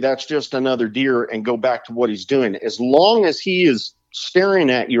 okay, that's just another deer, and go back to what he's doing. As long as he is staring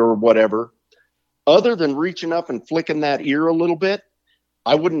at you or whatever, other than reaching up and flicking that ear a little bit,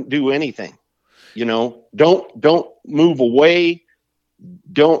 I wouldn't do anything. Don't move away.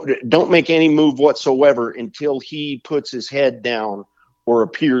 Don't make any move whatsoever until he puts his head down or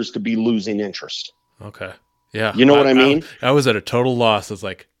appears to be losing interest. Okay. Yeah. You know what I mean? I was at a total loss. I was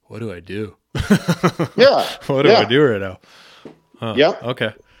like, what do I do? Yeah. What do I do right now? Huh. Yeah.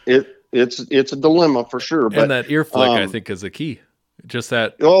 Okay. It's a dilemma for sure. But and that ear flick, I think, is the key. Just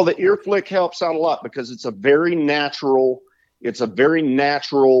that. Well, the ear flick helps out a lot because it's a very natural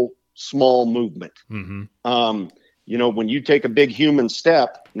small movement. Mm-hmm. When you take a big human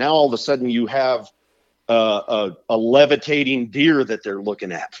step, now all of a sudden you have a levitating deer that they're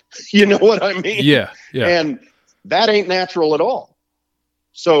looking at. You know what I mean? Yeah. Yeah. And that ain't natural at all.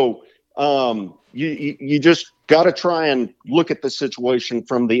 So you just got to try and look at the situation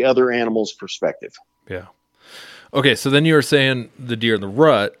from the other animal's perspective. Yeah. Okay. So then you were saying the deer in the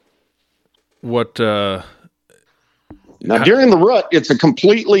rut. What? Now, deer in the rut, it's a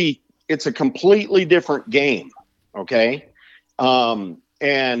completely different game. Okay.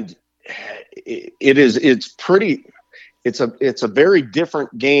 And it's a very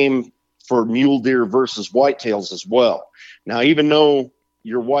different game for mule deer versus whitetails as well. Now, even though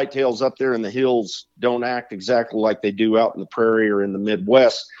your whitetails up there in the hills don't act exactly like they do out in the prairie or in the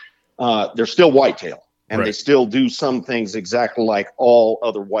Midwest, they're still whitetail, and Right. They still do some things exactly like all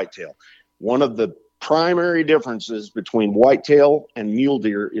other whitetail. One of the primary differences between whitetail and mule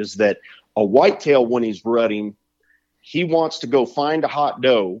deer is that a whitetail, when he's rutting, he wants to go find a hot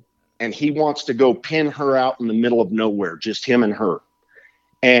doe, and he wants to go pin her out in the middle of nowhere, just him and her.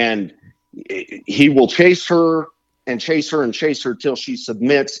 And he will chase her and chase her and chase her till she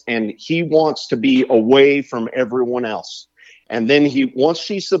submits, and he wants to be away from everyone else. And then once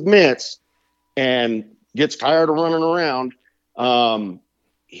she submits and gets tired of running around,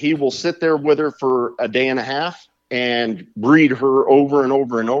 he will sit there with her for a day and a half and breed her over and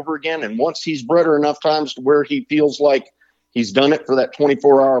over and over again. And once he's bred her enough times to where he feels like he's done it for that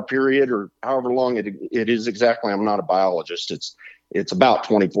 24-hour period or however long it is exactly. I'm not a biologist. It's about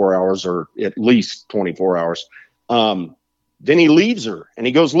 24 hours or at least 24 hours. Then he leaves her and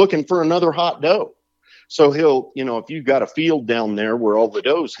he goes looking for another hot doe. So he'll, if you've got a field down there where all the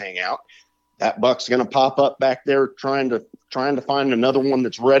does hang out, that buck's going to pop up back there trying to find another one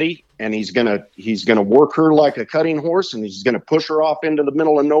that's ready. And he's going to work her like a cutting horse, and he's going to push her off into the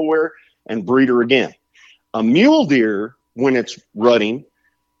middle of nowhere and breed her again. A mule deer, when it's rutting,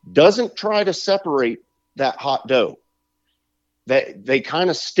 doesn't try to separate that hot doe. They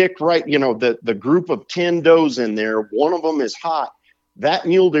kind of stick right, the group of 10 does in there, one of them is hot. That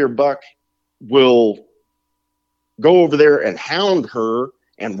mule deer buck will go over there and hound her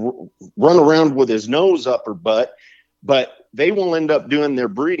and run around with his nose up her butt, but they will end up doing their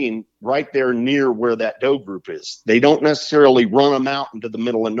breeding right there near where that doe group is. They don't necessarily run them out into the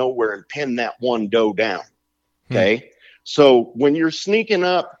middle of nowhere and pin that one doe down. Okay. So when you're sneaking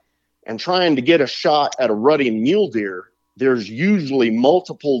up and trying to get a shot at a rutting mule deer, there's usually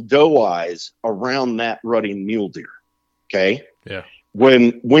multiple doe eyes around that rutting mule deer. Okay. Yeah.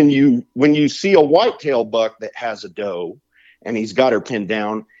 When you see a whitetail buck that has a doe and he's got her pinned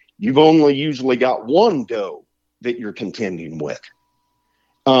down, you've only usually got one doe that you're contending with,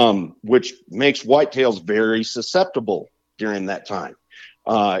 which makes whitetails very susceptible during that time.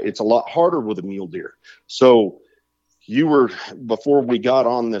 It's a lot harder with a mule deer. So before we got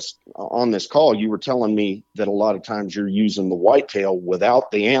on this call, you were telling me that a lot of times you're using the whitetail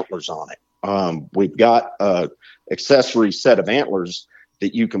without the antlers on it. We've got a accessory set of antlers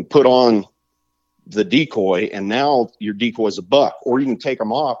that you can put on the decoy, and now your decoy is a buck, or you can take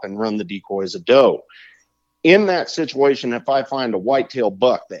them off and run the decoy as a doe. In that situation, if I find a whitetail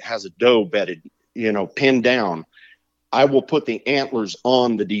buck that has a doe bedded, pinned down, I will put the antlers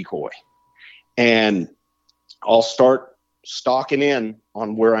on the decoy, and I'll start stalking in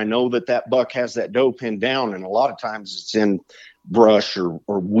on where I know that buck has that doe pinned down. And a lot of times it's in brush or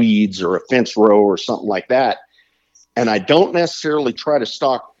weeds or a fence row or something like that. And I don't necessarily try to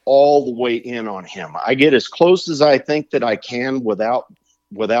stalk all the way in on him. I get as close as I think that I can without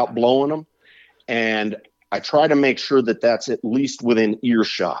blowing him. And I try to make sure that that's at least within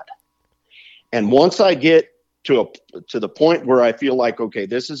earshot. And once I get to the point where I feel like, okay,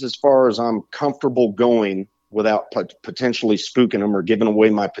 this is as far as I'm comfortable going without potentially spooking them or giving away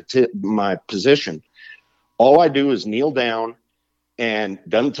my position, all I do is kneel down, and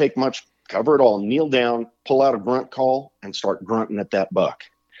doesn't take much cover at all. Kneel down, pull out a grunt call, and start grunting at that buck.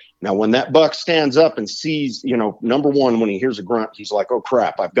 Now, when that buck stands up and sees, number one, when he hears a grunt, he's like, oh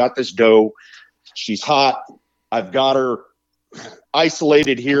crap, I've got this doe. She's hot. I've got her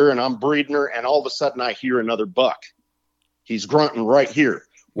isolated here and I'm breeding her. And all of a sudden I hear another buck. He's grunting right here.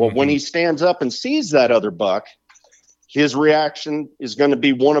 Well, when he stands up and sees that other buck, his reaction is going to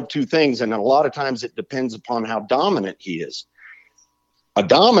be one of two things. And a lot of times it depends upon how dominant he is. A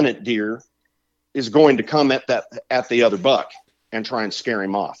dominant deer is going to come at the other buck and try and scare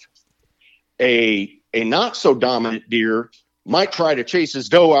him off. A not so dominant deer might try to chase his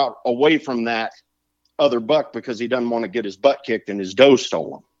doe out away from that other buck because he doesn't want to get his butt kicked and his doe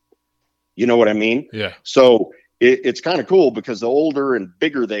stolen. You know what I mean? Yeah. So it's kind of cool because the older and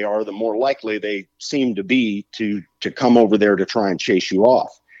bigger they are, the more likely they seem to be to come over there to try and chase you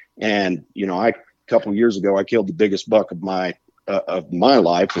off. And, I couple of years ago, I killed the biggest buck of my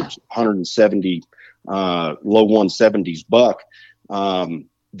life. It was 170, low 170s buck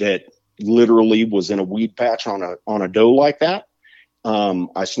that literally was in a weed patch on a doe like that.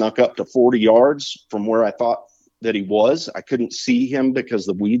 I snuck up to 40 yards from where I thought that he was. I couldn't see him because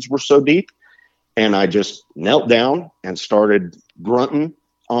the weeds were so deep. And I just knelt down and started grunting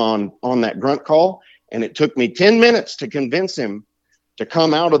on that grunt call. And it took me 10 minutes to convince him to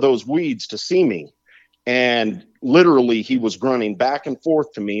come out of those weeds to see me. And literally he was grunting back and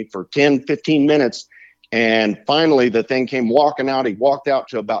forth to me for 10, 15 minutes. And finally the thing came walking out. He walked out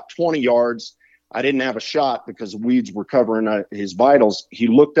to about 20 yards. I didn't have a shot because the weeds were covering his vitals. He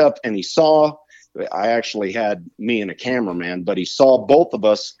looked up and he saw, I actually had me and a cameraman, but he saw both of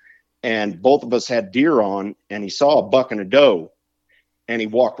us, and both of us had deer on, and he saw a buck and a doe, and he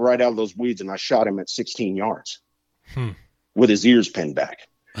walked right out of those weeds, and I shot him at 16 yards with his ears pinned back.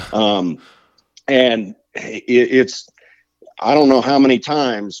 And it's, I don't know how many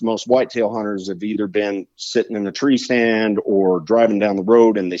times most whitetail hunters have either been sitting in a tree stand or driving down the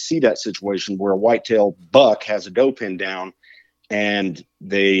road, and they see that situation where a whitetail buck has a doe pinned down, and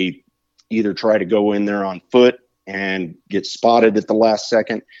they either try to go in there on foot and get spotted at the last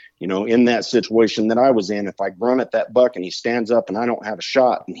second. You know, in that situation that I was in, if I grunt at that buck and he stands up and I don't have a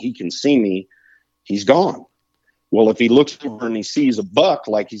shot and he can see me, he's gone. Well, if he looks over and he sees a buck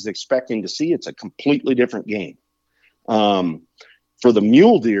like he's expecting to see, it's a completely different game. For the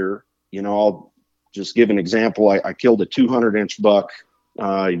mule deer, you know, I'll just give an example. I killed a 200-inch buck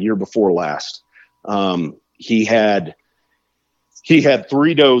year before last. He had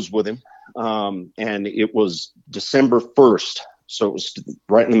 3 does with him, and it was December 1st. So it was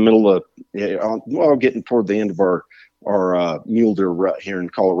right in the middle of, getting toward the end of our mule deer rut here in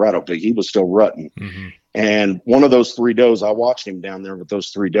Colorado, but he was still rutting. Mm-hmm. And one of those 3 does, I watched him down there with those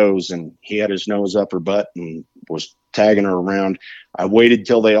 3 does, and he had his nose up her butt and was tagging her around. I waited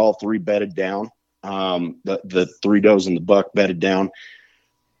till they all 3 bedded down. The 3 does and the buck bedded down,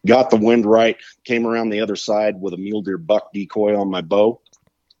 got the wind right, came around the other side with a mule deer buck decoy on my bow,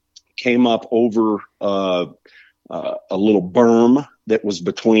 came up over a little berm that was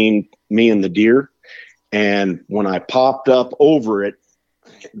between me and the deer. And when I popped up over it,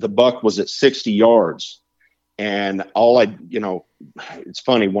 the buck was at 60 yards. And it's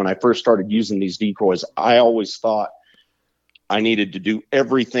funny, when I first started using these decoys, I always thought I needed to do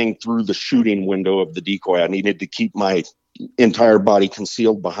everything through the shooting window of the decoy. I needed to keep my entire body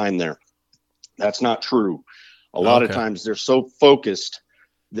concealed behind there. That's not true. A lot of times they're so focused,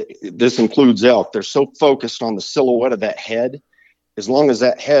 this includes elk, they're so focused on the silhouette of that head. As long as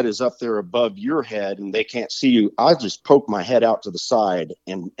that head is up there above your head and they can't see you, I just poke my head out to the side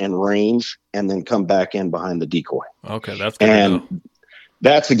and range, and then come back in behind the decoy. Okay, that's good. And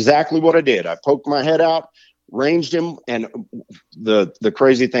that's exactly what I did. I poked my head out, ranged him, and the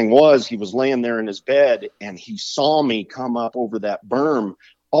crazy thing was he was laying there in his bed, and he saw me come up over that berm.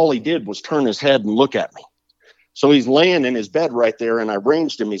 All he did was turn his head and look at me. So he's laying in his bed right there, and I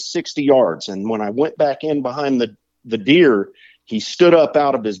ranged him. He's 60 yards. And when I went back in behind the deer, he stood up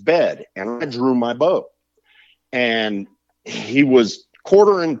out of his bed, and I drew my bow. And he was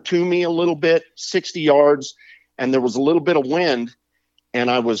quartering to me a little bit, 60 yards, and there was a little bit of wind,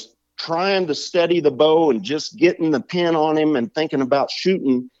 and I was trying to steady the bow and just getting the pin on him and thinking about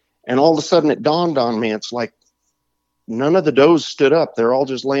shooting. And all of a sudden it dawned on me, it's like none of the does stood up. They're all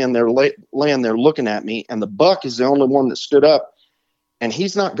just laying there looking at me, and the buck is the only one that stood up, and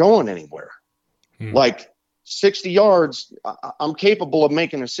he's not going anywhere. Like 60 yards, I'm capable of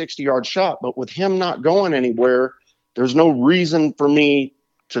making a 60-yard shot, but with him not going anywhere, there's no reason for me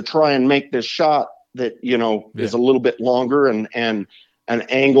to try and make this shot that, is a little bit longer and an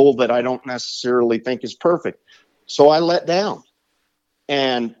angle that I don't necessarily think is perfect. So I let down,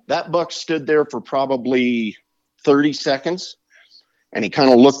 and that buck stood there for probably 30 seconds, and he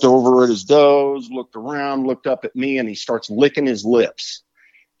kind of looked over at his does, looked around, looked up at me, and he starts licking his lips.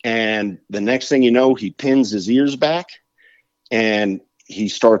 And the next thing you know, he pins his ears back and he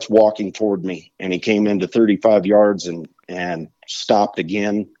starts walking toward me, and he came into 35 yards and stopped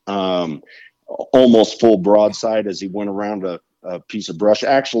again, almost full broadside as he went around a piece of brush.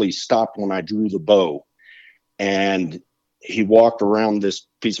 Actually stopped when I drew the bow, and he walked around this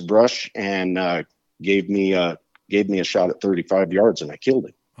piece of brush and gave me a shot at 35 yards, and I killed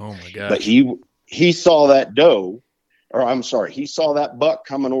him. Oh my gosh. But he saw that doe, or I'm sorry, he saw that buck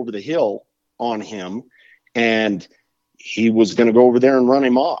coming over the hill on him, and he was going to go over there and run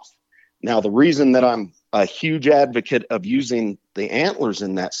him off. Now, the reason that I'm a huge advocate of using the antlers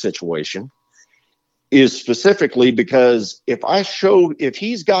in that situation is specifically because if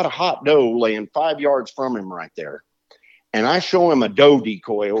he's got a hot doe laying 5 yards from him right there, and I show him a doe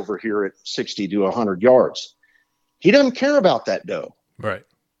decoy over here at 60 to 100 yards, he doesn't care about that doe. Right.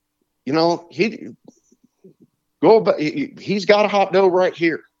 You know, he's got a hot doe right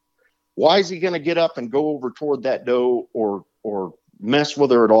here. Why is he going to get up and go over toward that doe or mess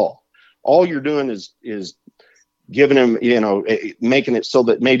with her at all? All you're doing is giving him, making it so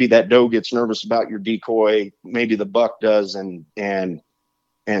that maybe that doe gets nervous about your decoy, maybe the buck does, and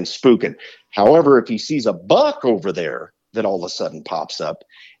spooking. However, if he sees a buck over there that all of a sudden pops up,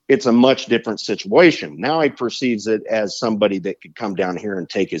 it's a much different situation. Now he perceives it as somebody that could come down here and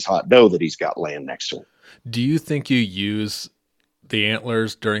take his hot doe that he's got laying next to him. Do you think you use the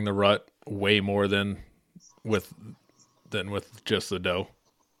antlers during the rut way more than with just the doe?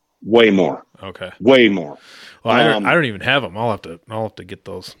 Way more. Okay. Way more. Well, I don't even have them. I'll have to get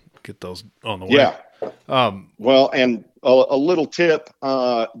those on the way. Yeah. Well, and a little tip,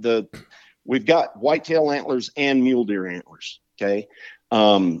 we've got whitetail antlers and mule deer antlers. Okay.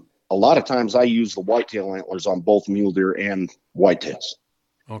 A lot of times I use the whitetail antlers on both mule deer and whitetails.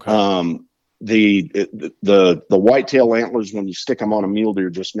 Okay. The whitetail antlers, when you stick them on a mule deer,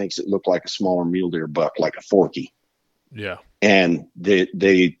 just makes it look like a smaller mule deer buck, like a forky. Yeah. And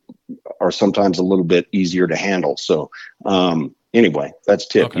they are sometimes a little bit easier to handle. So, anyway, that's a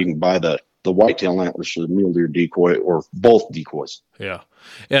tip. Okay. You can buy the whitetail antlers for the mule deer decoy or both decoys. Yeah.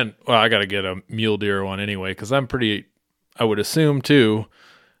 And I got to get a mule deer one anyway, because I would assume too,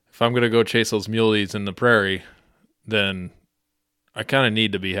 if I'm going to go chase those muleys in the prairie, then I kind of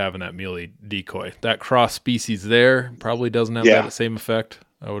need to be having that muley decoy. That cross species there probably doesn't have that same effect,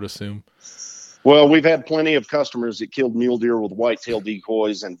 I would assume. Well, we've had plenty of customers that killed mule deer with whitetail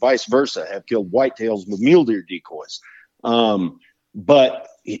decoys and vice versa, have killed whitetails with mule deer decoys. But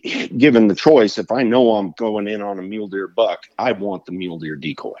given the choice, if I know I'm going in on a mule deer buck, I want the mule deer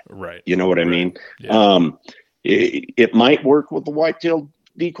decoy. Right. You know what I mean? Yeah. It might work with the whitetail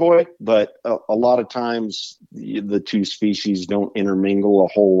decoy, but a lot of times the two species don't intermingle a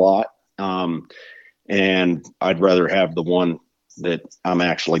whole lot. And I'd rather have the one that I'm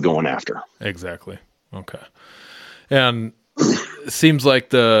actually going after. Exactly. Okay. And it seems like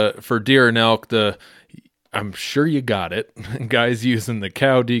for deer and elk, I'm sure you got it. Guys using the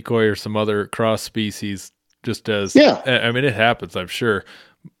cow decoy or some other cross species just as, I mean, it happens, I'm sure.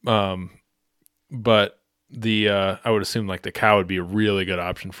 But I would assume like the cow would be a really good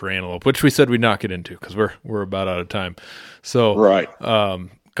option for antelope, which we said we'd not get into because we're about out of time. So, right.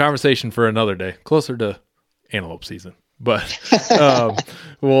 Conversation for another day, closer to antelope season. But,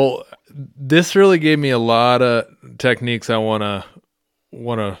 well, this really gave me a lot of techniques I want to,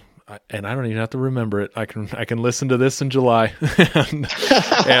 and I don't even have to remember it. I can listen to this in July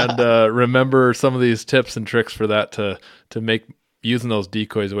and remember some of these tips and tricks for that to make using those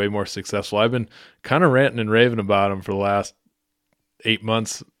decoys way more successful. I've been kind of ranting and raving about them for the last 8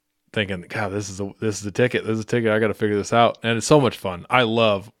 months, thinking, God, this is the ticket. This is a ticket. I got to figure this out. And it's so much fun. I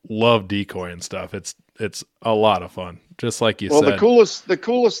love decoy and stuff. It's a lot of fun. Just like you said. Well, the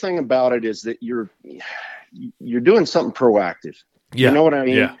coolest thing about it is that you're doing something proactive. Yeah. You know what I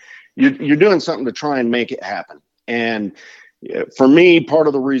mean? Yeah. You're doing something to try and make it happen. And for me, part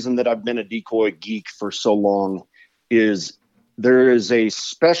of the reason that I've been a decoy geek for so long is there is a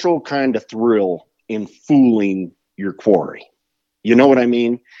special kind of thrill in fooling your quarry. You know what I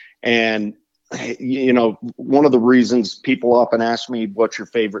mean? And, one of the reasons people often ask me, what's your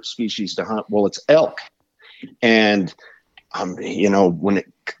favorite species to hunt? Well, it's elk. And, when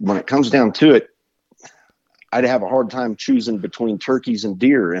it comes down to it, I'd have a hard time choosing between turkeys and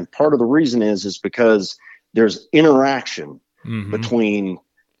deer. And part of the reason is because there's interaction between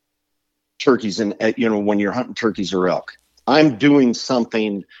turkeys and, when you're hunting turkeys or elk. I'm doing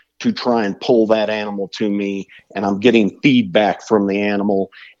something to try and pull that animal to me, and I'm getting feedback from the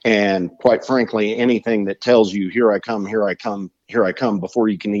animal. And quite frankly, anything that tells you, here I come, here I come, here I come, before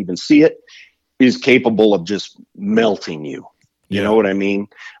you can even see it, is capable of just melting you. You know what I mean?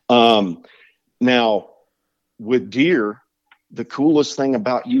 Now, with deer, the coolest thing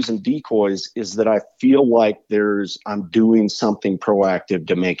about using decoys is that I feel like I'm doing something proactive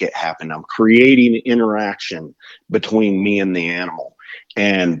to make it happen. I'm creating interaction between me and the animal.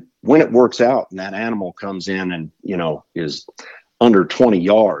 And when it works out and that animal comes in and, is under 20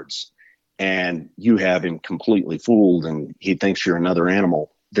 yards and you have him completely fooled and he thinks you're another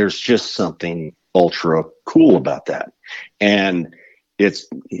animal, there's just something ultra cool about that. And it's,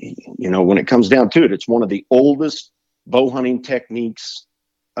 when it comes down to it, it's one of the oldest bow hunting techniques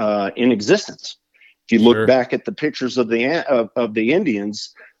in existence. If you look back at the pictures of the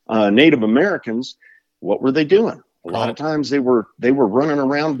Indians, Native Americans, what were they doing? A lot of times they were running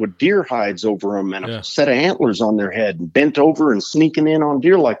around with deer hides over them and a set of antlers on their head and bent over and sneaking in on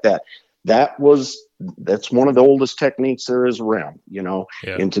deer like that. That's one of the oldest techniques there is around.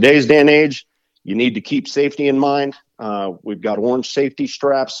 In today's day and age, you need to keep safety in mind. We've got orange safety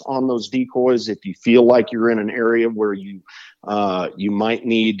straps on those decoys. If you feel like you're in an area where you might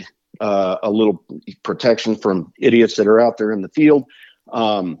need a little protection from idiots that are out there in the field.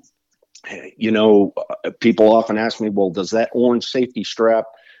 People often ask me, well, does that orange safety strap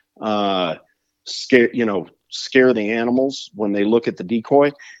scare the animals when they look at the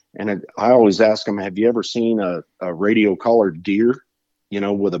decoy? And I always ask them, have you ever seen a radio collared deer,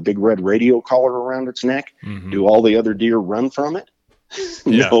 with a big red radio collar around its neck? Mm-hmm. Do all the other deer run from it?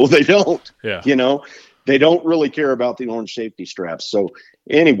 No, they don't. Yeah. They don't really care about the orange safety straps. So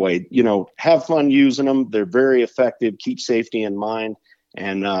anyway, have fun using them. They're very effective. Keep safety in mind.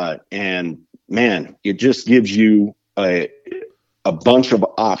 And man, it just gives you a bunch of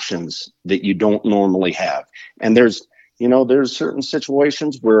options that you don't normally have. And there's certain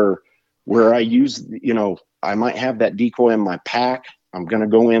situations where I use, I might have that decoy in my pack. I'm going to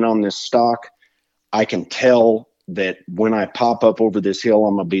go in on this stalk. I can tell that when I pop up over this hill,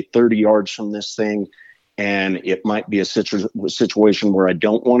 I'm going to be 30 yards from this thing. And it might be a situation where I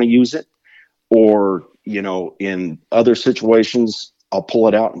don't want to use it. Or, in other situations, I'll pull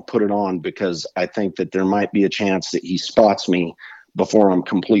it out and put it on because I think that there might be a chance that he spots me before I'm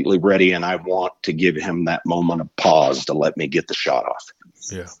completely ready. And I want to give him that moment of pause to let me get the shot off.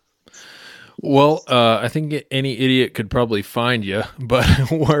 Yeah. Well, I think any idiot could probably find you, but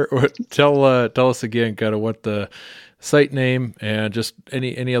tell us again kind of what the site name and just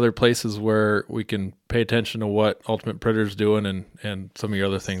any other places where we can pay attention to what Ultimate Predator's doing and some of your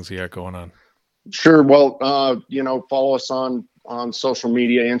other things you got going on. Sure. Well, follow us on social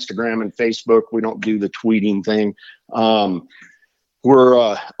media, Instagram and Facebook. We don't do the tweeting thing.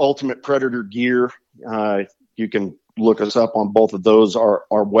 We're Ultimate Predator Gear. You can look us up on both of those. Our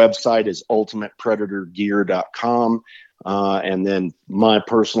website is ultimatepredatorgear.com. And then my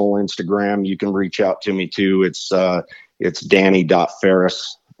personal Instagram, you can reach out to me too. It's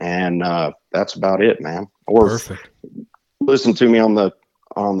danny.ferris. And that's about it, man. Or Perfect. Listen to me on the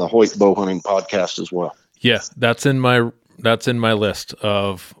Hoyt bow hunting podcast as well. Yeah, that's in my list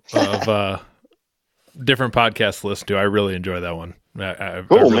of different podcasts to listen to. I really enjoy that one. I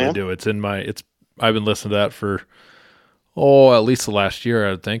really man. Do. I've been listening to that for at least the last year,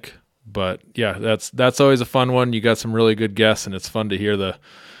 I would think. But yeah, that's always a fun one. You got some really good guests, and it's fun to hear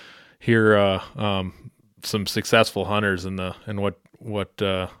some successful hunters and what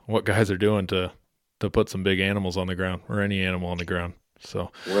guys are doing to put some big animals on the ground or any animal on the ground.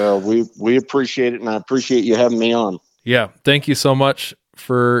 So well, we appreciate it, and I appreciate you having me on. Yeah, thank you so much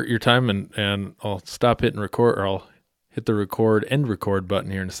for your time, and I'll stop hitting record, or I'll hit the end record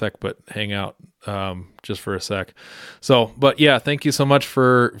button here in a sec, but hang out just for a sec. So, but yeah, thank you so much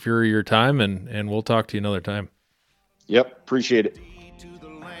for your time, and we'll talk to you another time. Yep, appreciate it. To the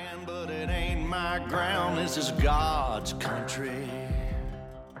land, but it ain't my ground. This is God's country.